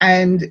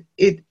 And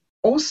it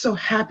also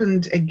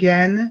happened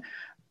again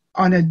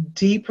on a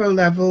deeper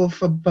level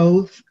for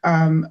both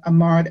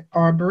Ahmaud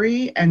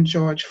Arbery and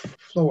George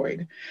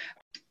Floyd.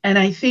 And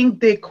I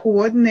think they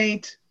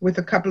coordinate with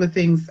a couple of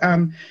things.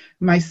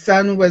 My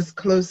son was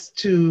close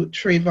to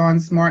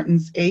Trayvon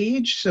Martin's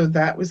age, so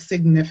that was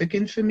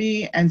significant for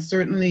me. And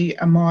certainly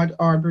Ahmaud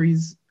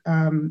Arbery's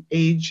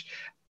age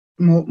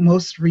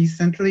most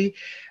recently.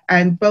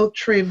 And both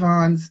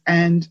Trayvon's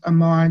and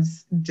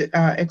Ahmaud's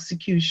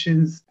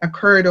executions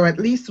occurred, or at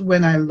least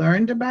when I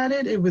learned about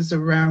it, it was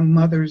around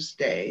Mother's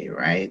Day,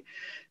 right?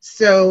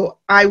 So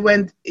I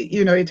went,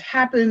 it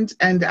happened,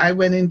 and I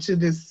went into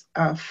this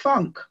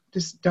funk,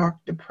 this dark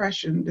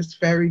depression, this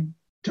very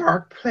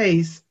dark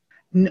place,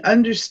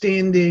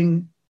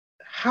 understanding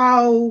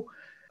how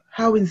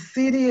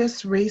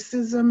insidious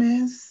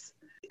racism is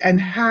and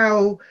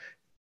how,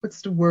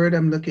 what's the word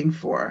I'm looking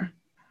for?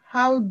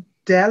 How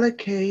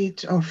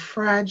delicate or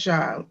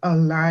fragile our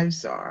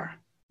lives are,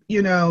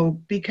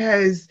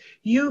 because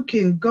you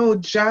can go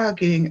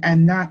jogging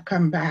and not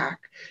come back.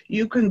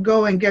 You can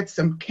go and get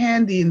some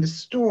candy in the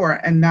store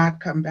and not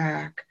come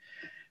back.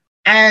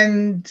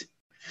 And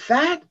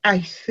that, I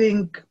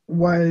think,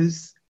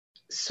 was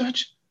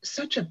such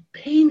a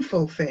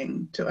painful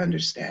thing to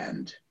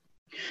understand.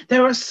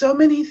 There are so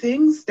many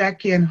things that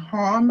can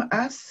harm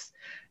us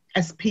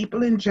as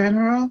people in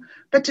general,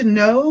 but to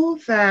know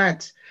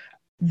that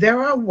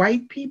there are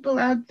white people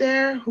out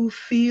there who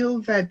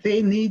feel that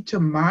they need to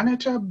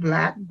monitor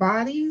Black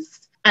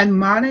bodies and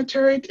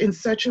monitor it in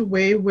such a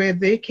way where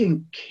they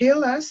can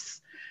kill us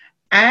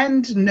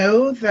and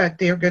know that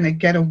they're going to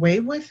get away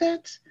with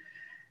it.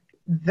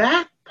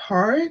 That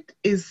part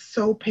is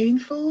so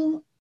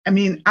painful. I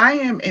mean, I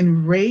am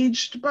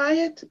enraged by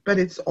it, but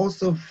it's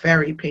also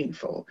very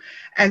painful.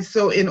 And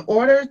so in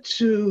order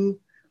to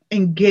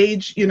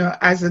engage,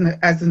 as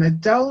an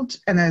adult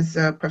and as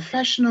a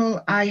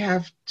professional, I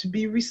have to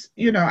be,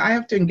 I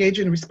have to engage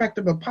in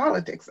respectable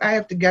politics. I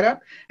have to get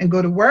up and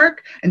go to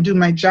work and do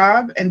my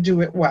job and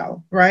do it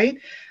well, right?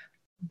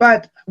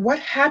 But what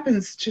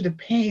happens to the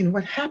pain?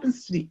 What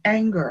happens to the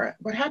anger?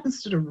 What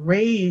happens to the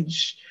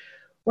rage?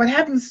 What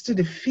happens to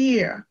the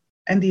fear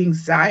and the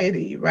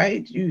anxiety,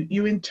 right?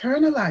 You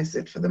internalize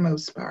it for the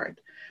most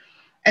part.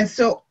 And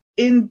so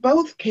in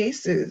both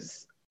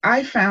cases,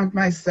 I found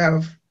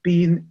myself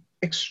being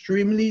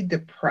extremely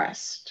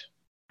depressed.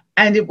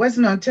 And it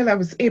wasn't until I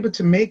was able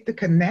to make the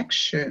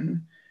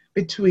connection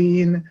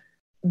between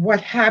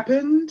what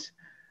happened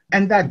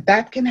and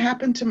that can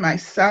happen to my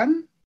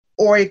son,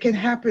 or it can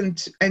happen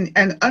to,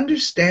 and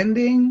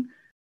understanding,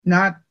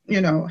 not,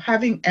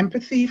 having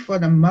empathy for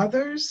the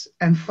mothers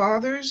and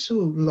fathers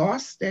who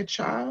lost their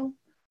child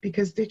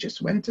because they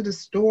just went to the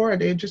store, or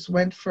they just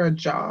went for a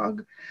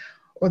jog,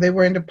 or they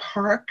were in the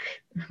park,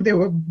 they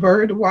were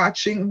bird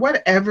watching,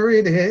 whatever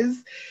it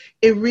is.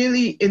 It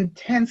really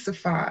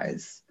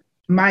intensifies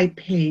my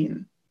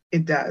pain.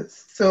 It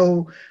does.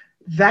 So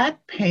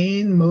that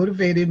pain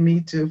motivated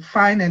me to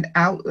find an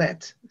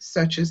outlet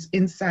such as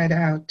Inside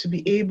Out, to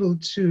be able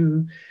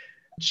to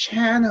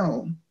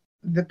channel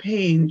the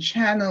pain,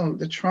 channel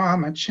the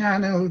trauma,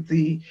 channel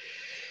the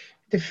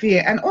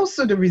fear, and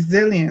also the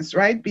resilience,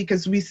 right?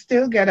 Because we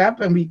still get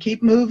up and we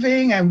keep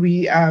moving, and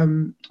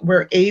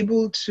we're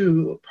able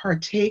to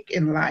partake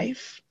in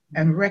life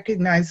and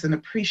recognize and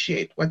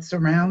appreciate what's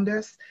around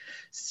us.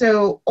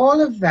 So all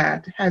of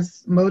that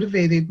has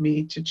motivated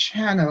me to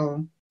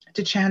channel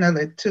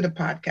it to the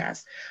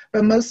podcast.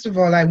 But most of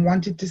all, I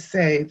wanted to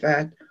say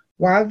that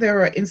while there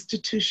are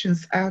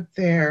institutions out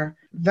there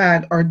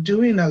that are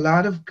doing a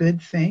lot of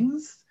good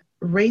things,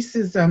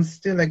 racism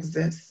still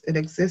exists. It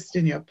exists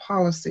in your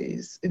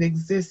policies. It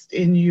exists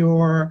in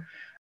your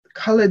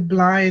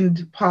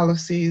colorblind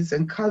policies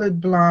and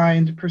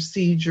colorblind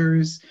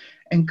procedures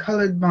and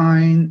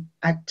colorblind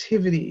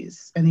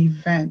activities and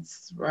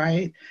events,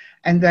 right?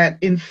 And that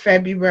in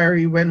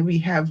February, when we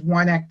have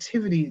one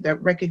activity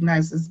that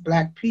recognizes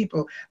Black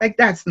people, like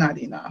that's not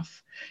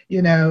enough,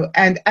 you know?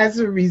 And as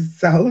a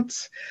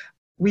result,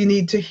 we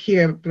need to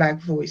hear Black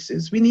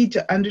voices. We need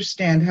to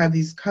understand how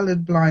these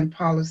colorblind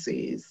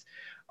policies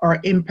are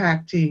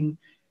impacting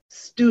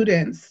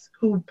students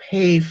who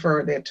pay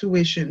for their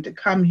tuition to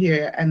come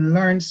here and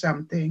learn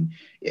something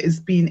is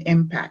being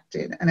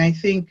impacted. And I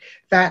think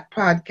that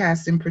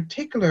podcast in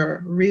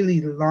particular really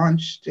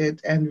launched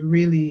it and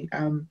really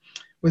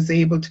was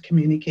able to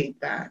communicate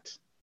that.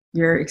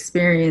 Your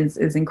experience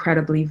is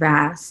incredibly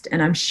vast.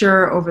 And I'm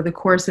sure over the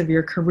course of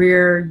your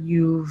career,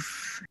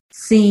 you've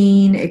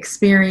seen,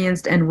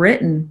 experienced, and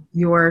written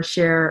your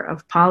share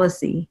of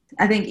policy.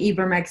 I think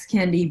Ibram X.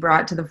 Kendi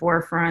brought to the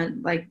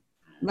forefront, like,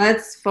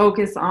 let's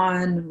focus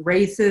on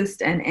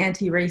racist and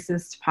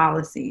anti-racist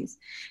policies.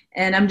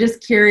 And I'm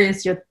just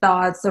curious your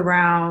thoughts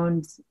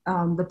around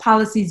the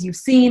policies you've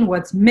seen,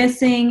 what's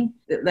missing.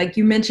 Like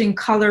you mentioned,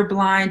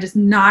 colorblind, just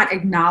not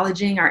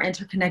acknowledging our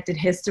interconnected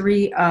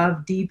history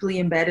of deeply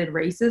embedded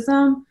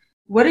racism.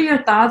 What are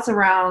your thoughts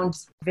around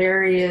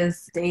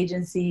various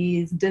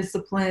agencies,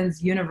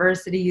 disciplines,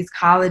 universities,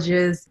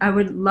 colleges? I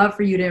would love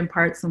for you to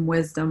impart some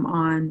wisdom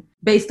on,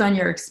 based on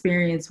your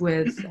experience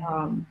with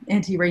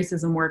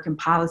anti-racism work and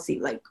policy,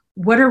 like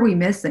what are we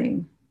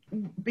missing?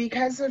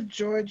 Because of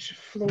George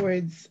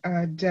Floyd's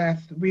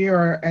death, we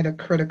are at a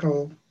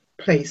critical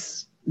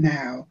place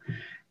now.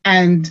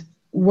 And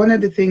one of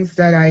the things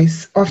that I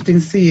often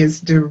see is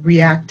the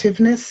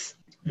reactiveness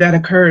that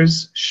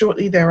occurs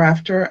shortly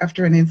thereafter,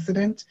 after an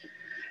incident,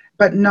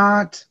 but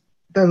not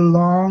the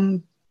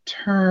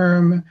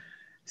long-term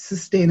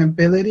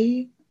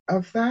sustainability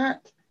of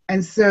that.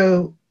 And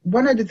so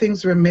one of the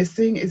things we're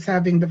missing is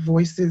having the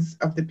voices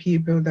of the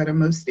people that are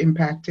most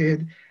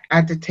impacted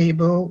at the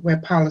table where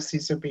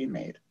policies are being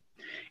made.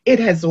 It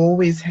has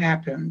always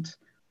happened.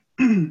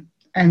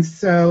 And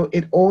so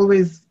it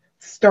always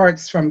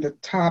starts from the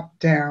top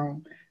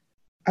down.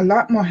 A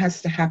lot more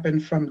has to happen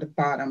from the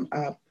bottom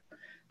up.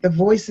 The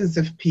voices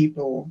of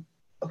people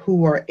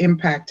who are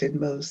impacted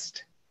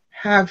most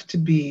have to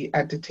be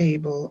at the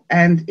table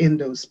and in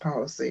those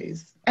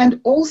policies.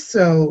 And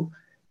also,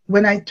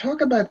 when I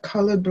talk about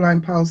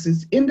colorblind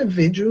policies,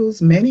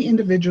 many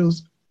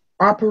individuals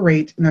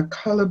operate in a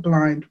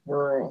colorblind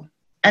world.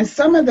 And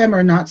some of them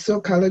are not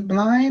so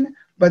colorblind,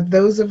 but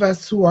those of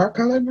us who are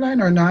colorblind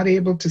are not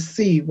able to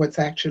see what's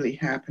actually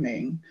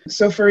happening.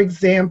 So for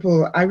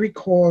example, I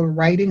recall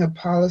writing a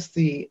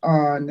policy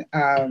on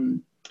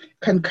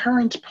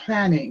concurrent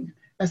planning.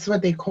 That's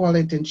what they call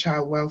it in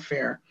child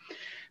welfare.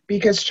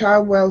 Because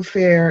child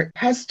welfare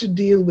has to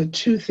deal with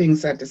two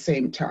things at the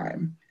same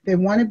time. They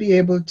want to be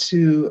able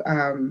to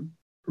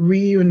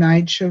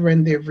reunite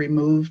children they've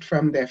removed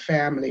from their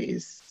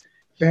families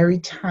very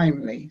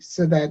timely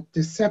so that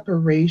the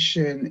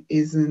separation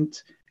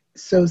isn't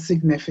so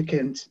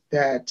significant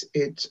that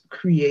it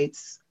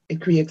creates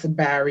a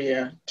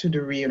barrier to the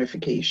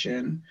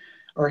reunification,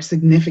 or a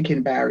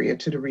significant barrier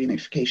to the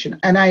reunification.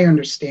 And I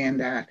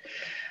understand that.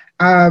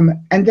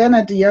 And then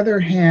at the other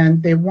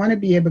hand, they want to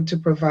be able to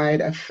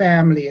provide a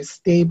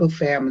stable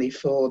family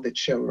for the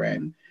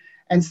children.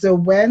 And so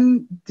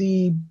when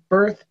the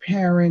birth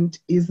parent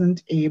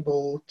isn't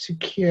able to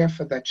care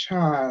for the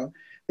child,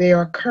 they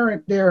are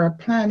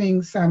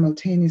planning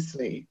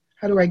simultaneously.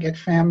 How do I get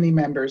family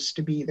members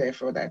to be there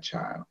for that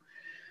child?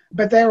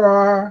 But there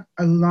are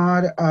a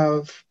lot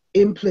of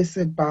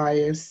implicit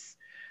bias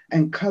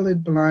and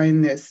colored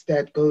blindness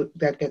that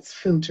gets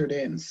filtered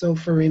in. So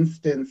for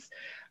instance,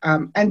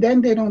 and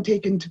then they don't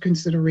take into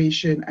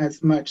consideration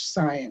as much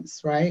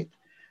science, right?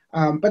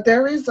 But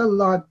there is a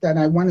lot that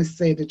I want to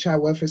say the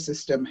child welfare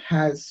system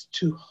has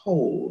to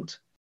hold,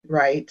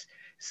 right?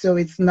 So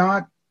it's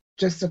not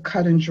just a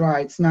cut and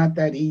dry. It's not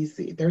that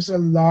easy. There's a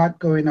lot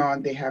going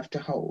on they have to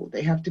hold.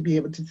 They have to be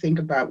able to think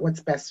about what's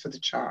best for the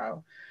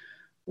child,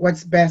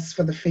 what's best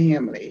for the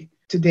family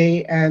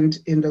today and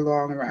in the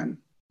long run.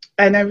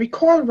 And I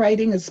recall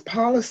writing this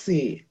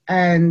policy,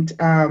 and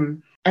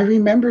I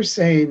remember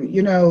saying,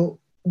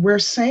 we're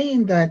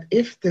saying that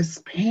if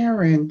this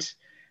parent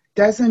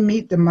doesn't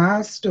meet the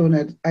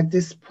milestone at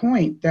this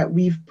point that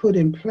we've put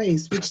in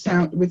place, which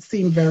would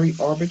seem very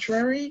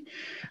arbitrary,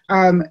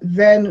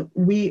 then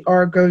we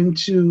are going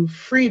to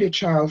free the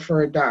child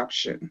for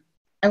adoption.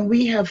 And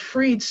we have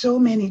freed so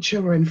many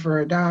children for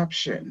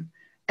adoption,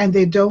 and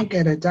they don't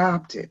get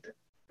adopted,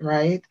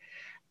 right?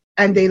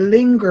 And they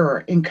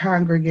linger in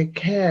congregate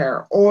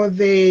care, or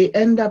they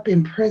end up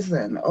in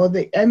prison, or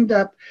they end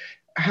up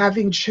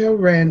having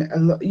children,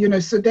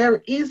 so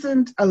there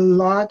isn't a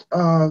lot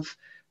of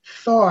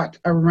thought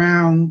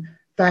around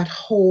that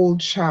whole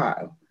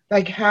child.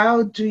 Like,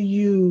 how do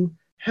you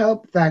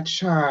help that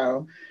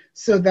child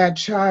so that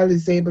child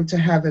is able to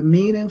have a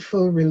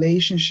meaningful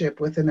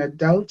relationship with an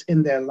adult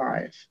in their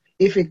life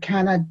if it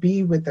cannot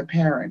be with the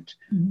parent.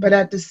 But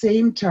at the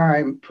same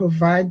time,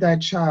 provide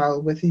that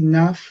child with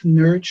enough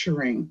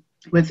nurturing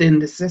within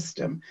the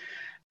system.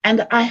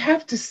 And I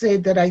have to say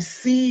that I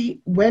see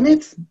when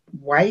it's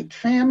white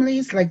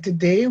families, like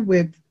today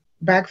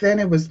back then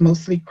it was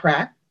mostly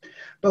crack,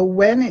 but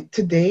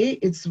today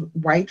it's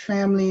white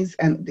families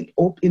and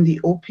in the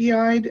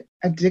opioid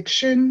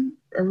addiction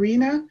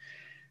arena,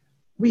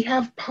 we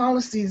have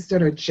policies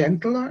that are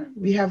gentler.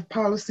 We have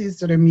policies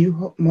that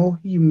are more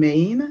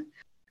humane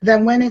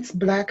than when it's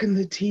Black and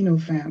Latino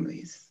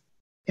families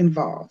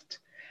involved.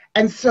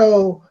 And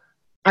so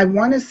I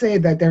want to say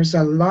that there's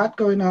a lot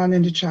going on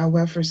in the child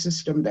welfare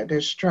system that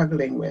they're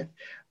struggling with.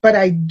 But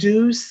I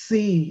do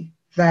see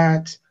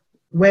that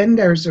when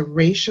there's a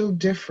racial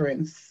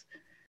difference,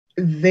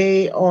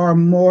 they are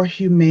more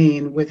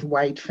humane with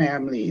white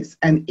families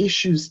and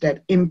issues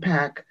that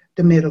impact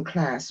the middle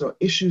class or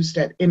issues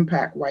that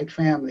impact white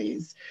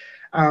families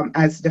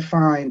as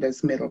defined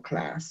as middle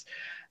class.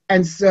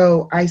 And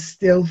so I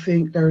still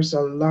think there's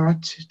a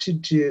lot to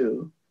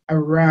do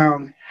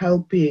around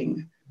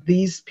helping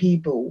these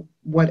people,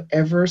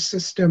 whatever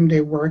system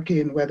they work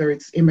in, whether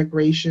it's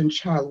immigration,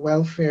 child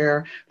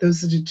welfare,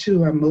 those are the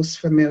two I'm most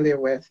familiar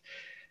with,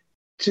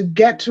 to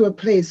get to a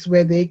place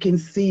where they can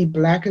see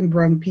Black and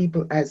brown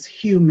people as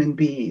human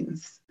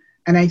beings.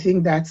 And I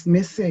think that's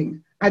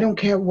missing. I don't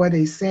care what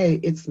they say,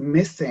 it's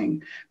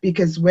missing.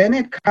 Because when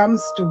it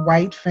comes to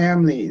white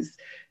families,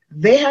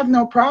 they have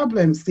no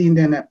problem seeing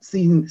them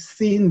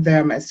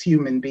as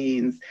human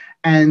beings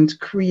and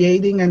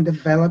creating and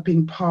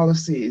developing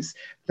policies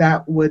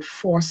that would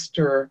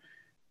foster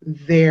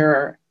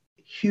their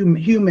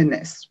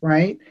humanness,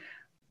 right?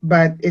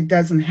 But it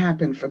doesn't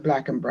happen for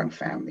Black and brown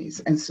families.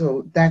 And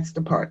so that's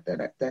the part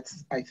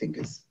that's I think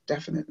is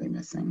definitely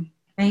missing.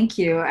 Thank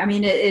you. I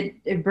mean,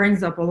 it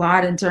brings up a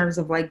lot in terms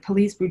of like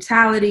police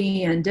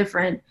brutality and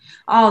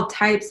all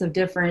types of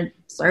different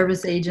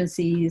service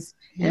agencies.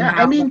 Yeah,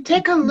 I mean,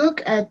 take a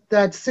look at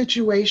that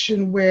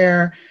situation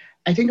where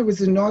I think it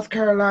was in North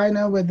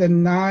Carolina where the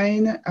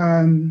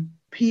 9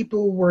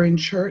 people were in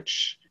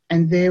church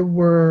and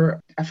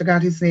I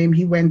forgot his name,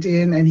 he went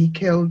in and he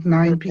killed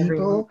 9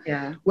 people.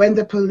 Yeah. When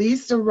the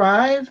police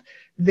arrived,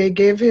 they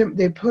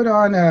put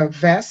on a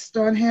vest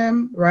on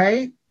him,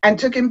 right? And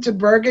took him to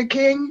Burger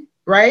King,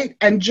 right?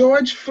 And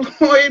George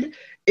Floyd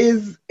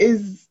is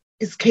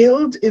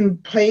killed in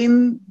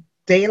plain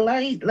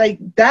daylight. Like,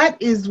 that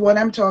is what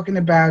I'm talking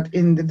about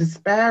in the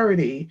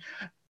disparity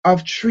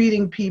of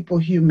treating people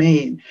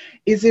humane.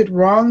 Is it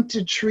wrong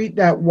to treat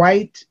that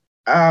white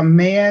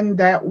man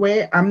that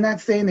way? I'm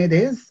not saying it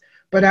is,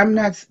 but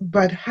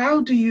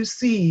how do you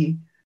see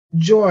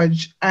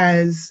George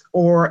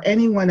or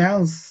anyone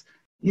else,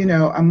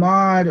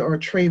 Ahmaud or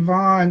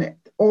Trayvon,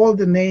 all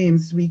the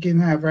names we can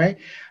have, right?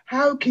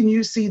 How can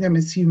you see them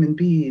as human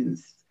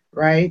beings,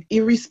 right?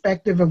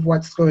 Irrespective of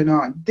what's going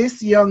on.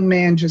 This young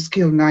man just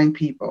killed 9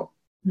 people.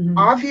 Mm-hmm.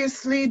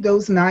 Obviously,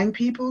 those 9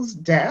 people's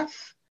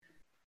death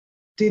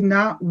did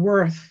not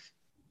worth,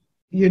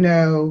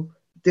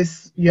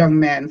 this young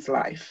man's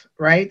life,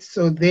 right?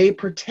 So they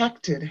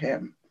protected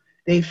him.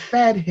 They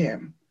fed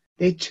him.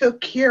 They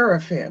took care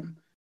of him.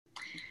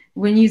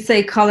 When you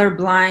say color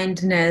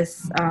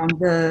blindness,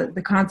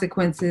 the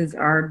consequences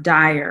are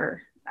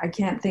dire. I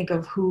can't think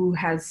of who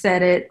has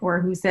said it or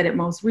who said it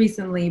most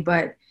recently,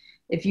 but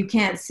if you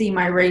can't see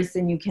my race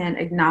and you can't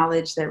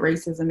acknowledge that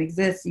racism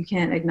exists, you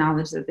can't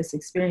acknowledge that this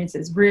experience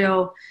is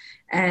real.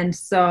 And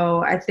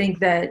so I think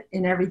that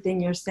in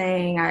everything you're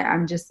saying,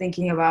 I'm just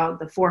thinking about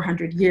the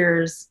 400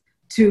 years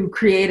to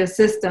create a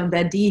system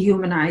that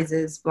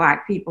dehumanizes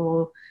Black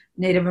people,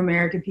 Native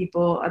American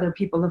people, other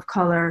people of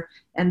color,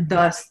 and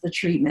thus the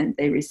treatment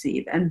they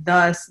receive. And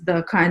thus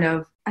the kind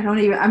of,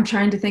 I'm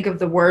trying to think of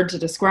the word to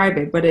describe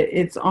it, but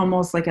it's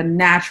almost like a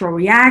natural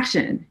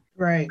reaction,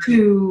 right,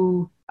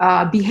 to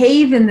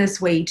behave in this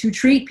way, to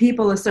treat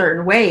people a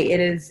certain way.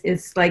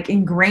 It's like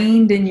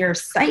ingrained in your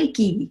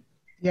psyche.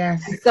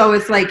 Yes. So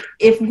it's like,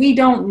 if we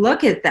don't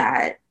look at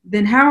that,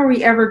 then how are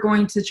we ever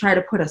going to try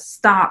to put a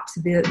stop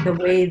to the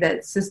way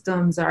that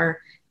systems are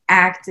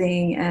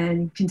acting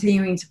and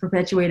continuing to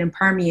perpetuate and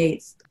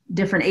permeate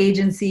different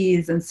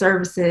agencies and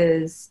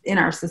services in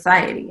our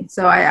society?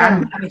 So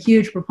I'm a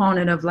huge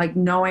proponent of like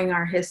knowing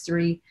our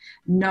history,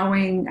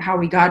 knowing how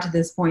we got to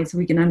this point so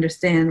we can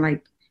understand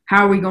like,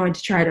 how are we going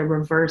to try to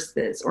reverse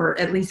this or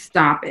at least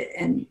stop it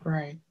and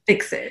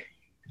fix it?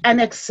 And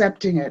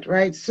accepting it,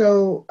 right?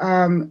 So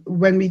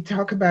when we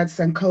talk about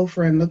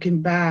Sankofa and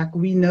looking back,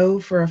 we know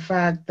for a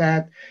fact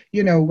that,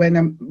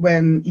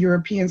 when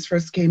Europeans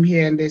first came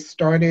here and they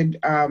started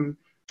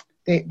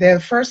their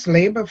first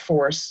labor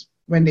force,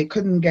 when they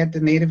couldn't get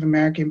the Native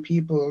American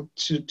people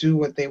to do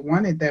what they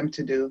wanted them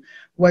to do,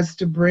 was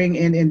to bring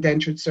in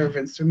indentured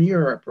servants from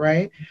Europe,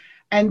 right?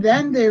 And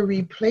then they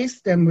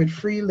replaced them with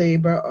free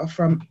labor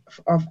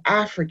of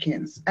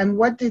Africans. And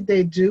what did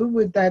they do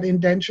with that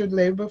indentured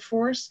labor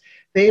force?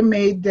 They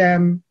made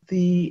them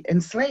the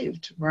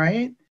enslaved,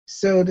 right?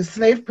 So the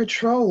slave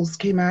patrols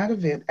came out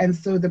of it. And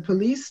so the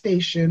police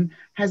station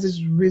has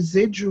this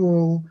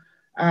residual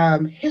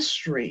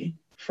history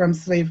from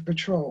slave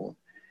patrol.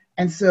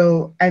 And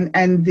so,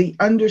 and the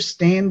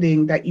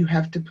understanding that you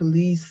have to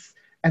police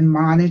and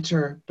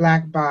monitor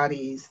Black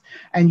bodies,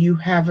 and you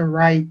have a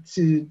right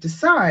to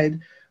decide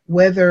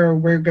whether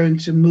we're going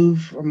to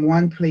move from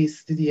one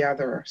place to the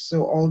other.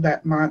 So all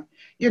that,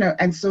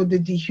 and so the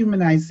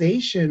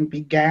dehumanization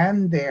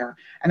began there.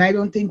 And I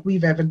don't think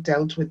we've ever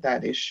dealt with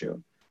that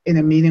issue in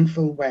a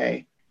meaningful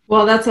way.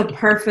 Well, that's a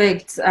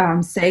perfect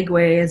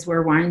segue as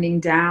we're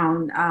winding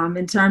down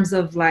in terms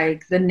of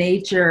like the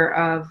nature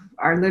of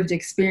our lived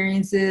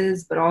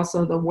experiences, but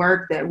also the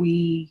work that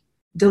we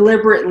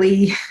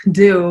deliberately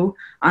do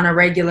on a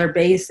regular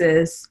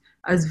basis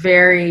is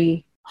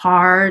very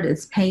hard.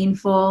 It's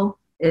painful.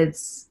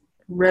 It's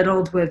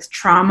riddled with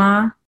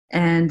trauma,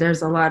 and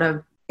there's a lot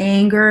of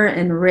anger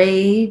and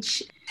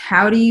rage.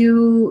 How do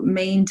you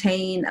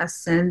maintain a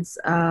sense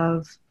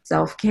of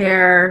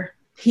self-care,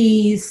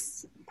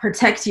 peace,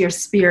 protect your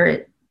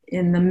spirit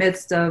in the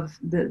midst of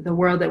the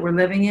world that we're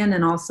living in,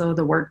 and also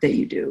the work that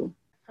you do?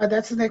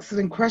 That's an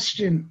excellent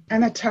question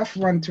and a tough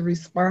one to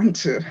respond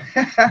to.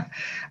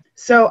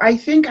 So I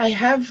think I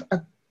have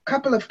a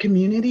couple of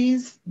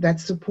communities that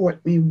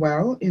support me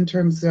well in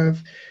terms of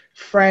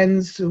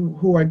friends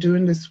who are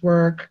doing this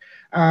work.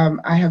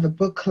 I have a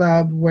book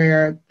club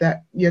where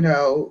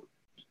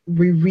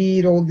we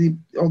read all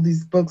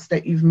these books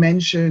that you've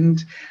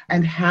mentioned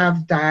and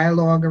have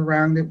dialogue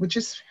around it, which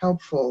is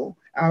helpful,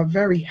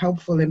 very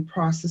helpful in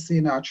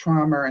processing our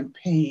trauma and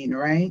pain,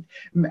 right?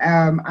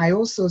 I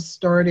also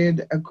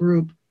started a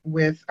group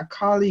with a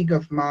colleague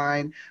of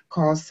mine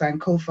called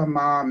Sankofa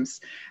Moms,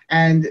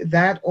 and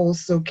that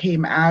also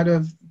came out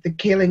of the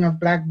killing of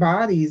Black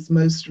bodies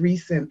most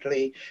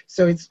recently.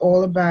 So it's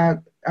all about,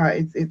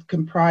 it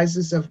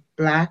comprises of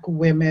Black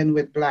women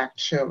with Black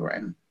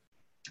children.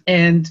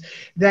 And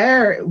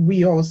there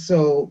we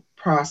also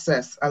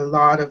process a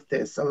lot of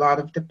this, a lot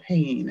of the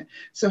pain.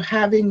 So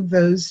having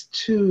those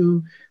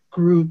two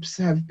groups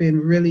have been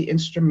really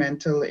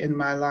instrumental in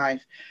my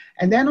life.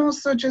 And then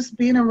also just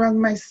being around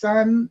my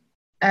son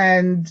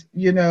and,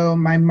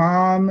 my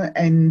mom,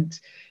 and,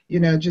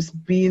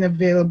 just being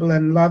available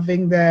and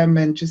loving them,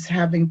 and just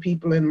having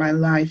people in my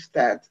life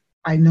that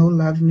I know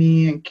love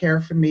me and care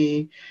for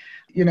me.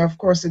 Of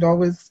course,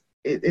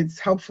 it's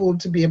helpful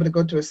to be able to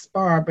go to a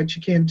spa, but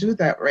you can't do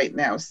that right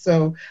now.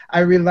 So I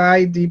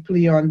rely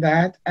deeply on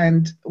that.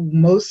 And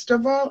most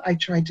of all, I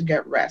try to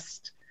get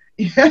rest.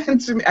 And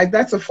to me,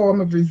 that's a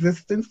form of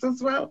resistance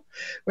as well,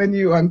 when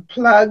you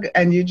unplug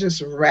and you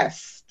just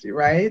rest,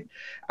 right?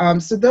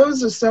 So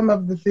those are some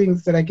of the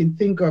things that I can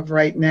think of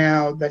right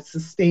now that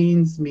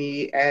sustains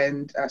me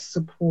and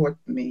support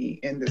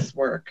me in this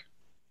work.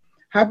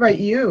 How about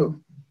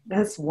you?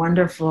 That's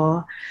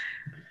wonderful.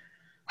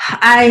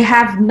 I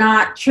have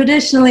not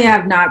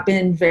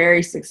been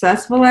very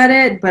successful at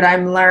it, but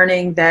I'm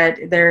learning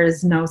that there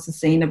is no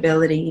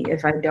sustainability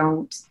if I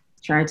don't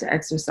try to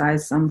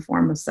exercise some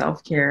form of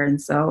self-care.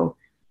 And so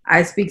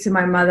I speak to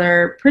my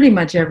mother pretty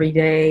much every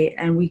day,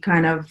 and we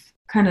kind of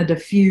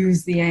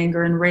diffuse the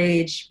anger and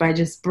rage by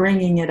just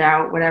bringing it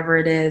out, whatever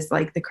it is,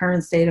 like the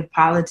current state of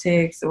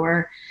politics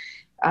or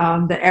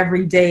the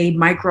everyday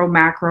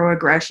macro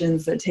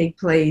aggressions that take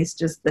place,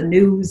 just the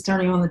news,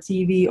 turning on the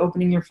TV,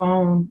 opening your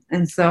phone.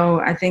 And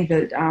so I think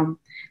that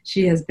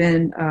she has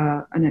been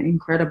an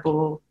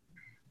incredible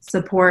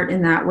support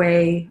in that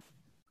way.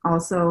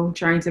 Also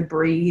trying to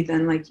breathe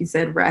and, like you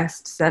said,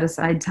 rest, set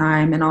aside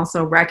time, and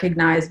also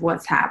recognize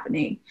what's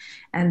happening,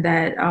 and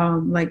that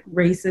like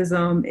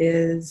racism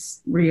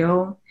is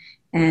real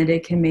and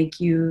it can make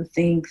you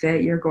think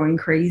that you're going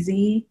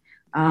crazy.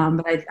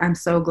 But I'm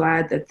so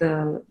glad that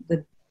the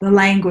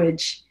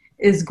language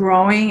is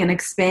growing and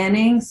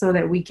expanding so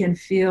that we can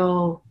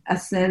feel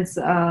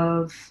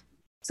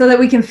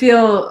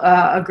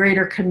a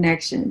greater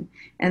connection,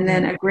 and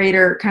then a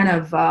greater kind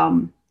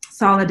of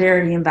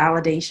solidarity and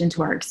validation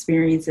to our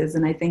experiences.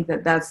 And I think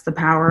that that's the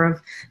power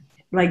of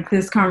like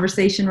this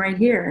conversation right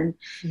here.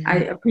 And I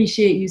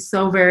appreciate you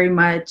so very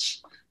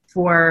much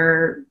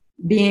for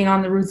being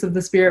on the Roots of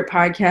the Spirit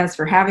podcast,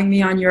 for having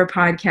me on your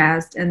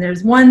podcast. And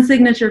there's one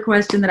signature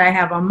question that I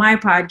have on my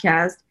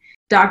podcast.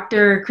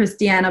 Dr.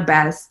 Christiana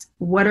Best,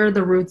 what are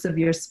the roots of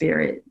your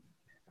spirit?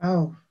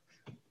 Oh,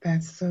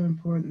 that's so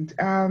important.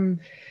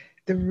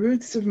 The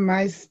roots of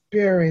my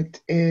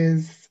spirit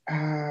is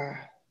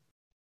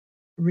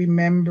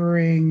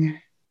remembering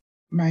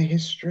my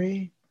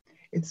history.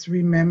 It's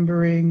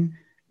remembering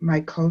my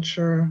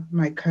culture,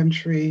 my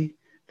country,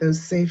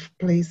 those safe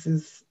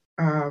places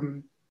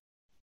in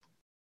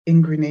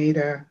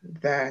Grenada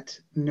that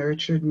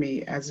nurtured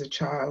me as a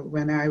child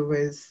when I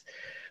was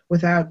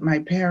without my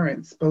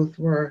parents. Both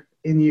were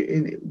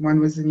one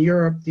was in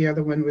Europe, the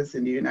other one was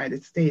in the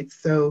United States.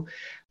 So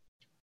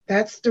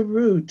that's the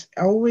root,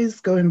 always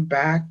going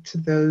back to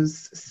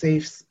those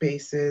safe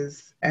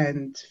spaces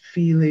and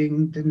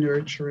feeling the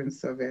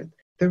nurturance of it.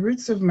 The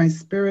roots of my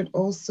spirit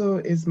also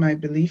is my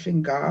belief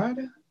in God,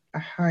 a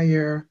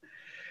higher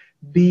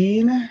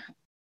being,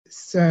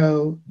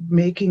 So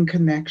making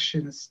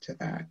connections to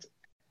that.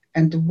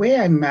 And the way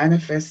I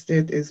manifest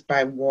it is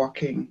by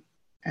walking.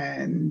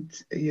 And,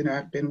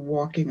 I've been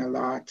walking a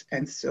lot.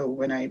 And so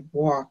when I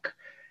walk,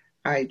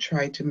 I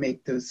try to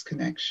make those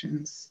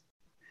connections.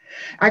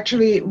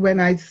 Actually, when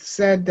I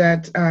said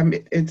that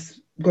it's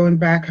going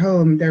back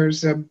home,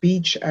 there's a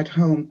beach at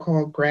home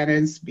called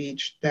Grannon's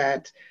Beach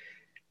that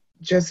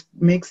just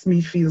makes me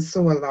feel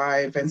so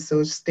alive. And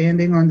so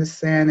standing on the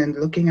sand and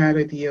looking out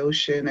at the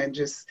ocean and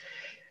just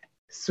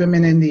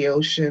swimming in the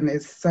ocean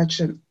is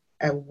such a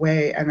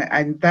way.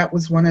 And that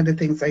was one of the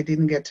things I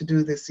didn't get to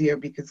do this year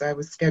because I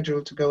was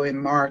scheduled to go in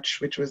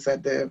March, which was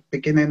at the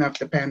beginning of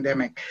the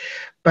pandemic.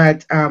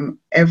 But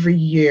every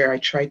year I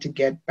try to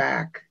get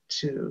back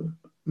to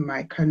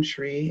my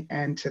country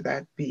and to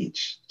that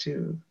beach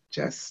to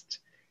just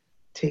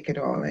take it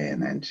all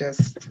in and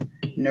just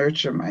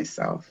nurture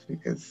myself,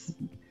 because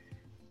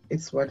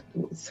it's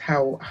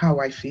how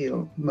I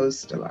feel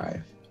most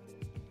alive.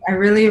 I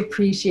really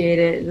appreciate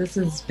it. This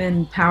has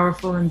been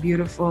powerful and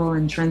beautiful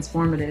and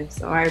transformative.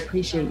 So I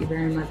appreciate you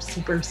very much.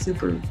 Super,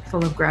 super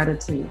full of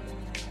gratitude.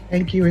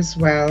 Thank you as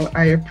well.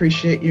 I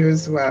appreciate you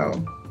as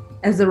well.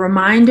 As a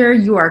reminder,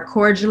 you are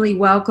cordially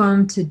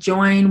welcome to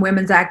join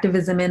Women's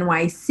Activism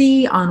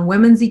NYC on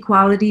Women's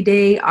Equality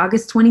Day,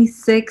 August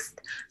 26th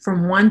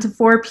from 1 to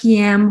 4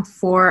 p.m.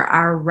 for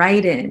our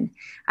write-in.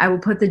 I will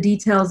put the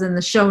details in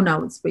the show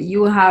notes, but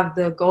you will have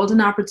the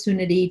golden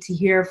opportunity to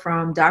hear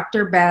from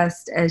Dr.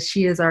 Best as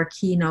she is our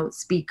keynote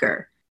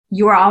speaker.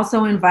 You are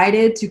also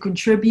invited to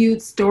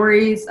contribute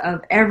stories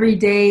of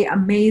everyday,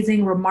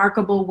 amazing,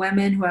 remarkable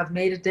women who have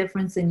made a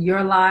difference in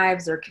your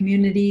lives or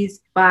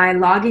communities by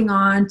logging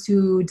on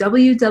to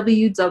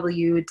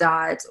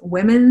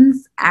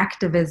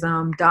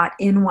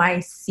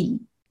www.womensactivism.nyc.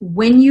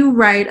 When you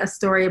write a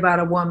story about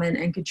a woman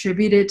and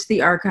contribute it to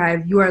the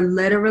archive, you are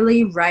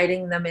literally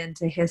writing them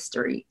into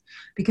history,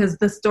 because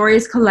the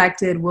stories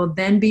collected will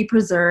then be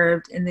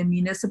preserved in the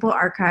municipal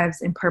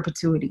archives in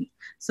perpetuity.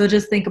 So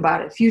just think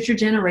about it. Future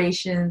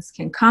generations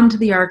can come to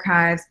the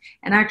archives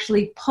and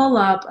actually pull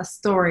up a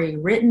story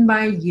written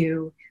by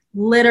you,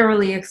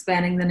 literally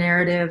expanding the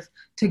narrative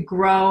to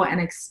grow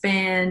and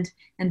expand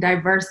and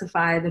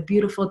diversify the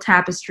beautiful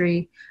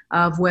tapestry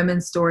of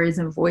women's stories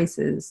and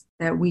voices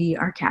that we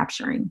are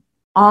capturing,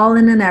 all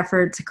in an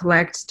effort to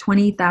collect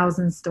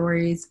 20,000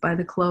 stories by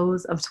the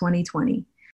close of 2020.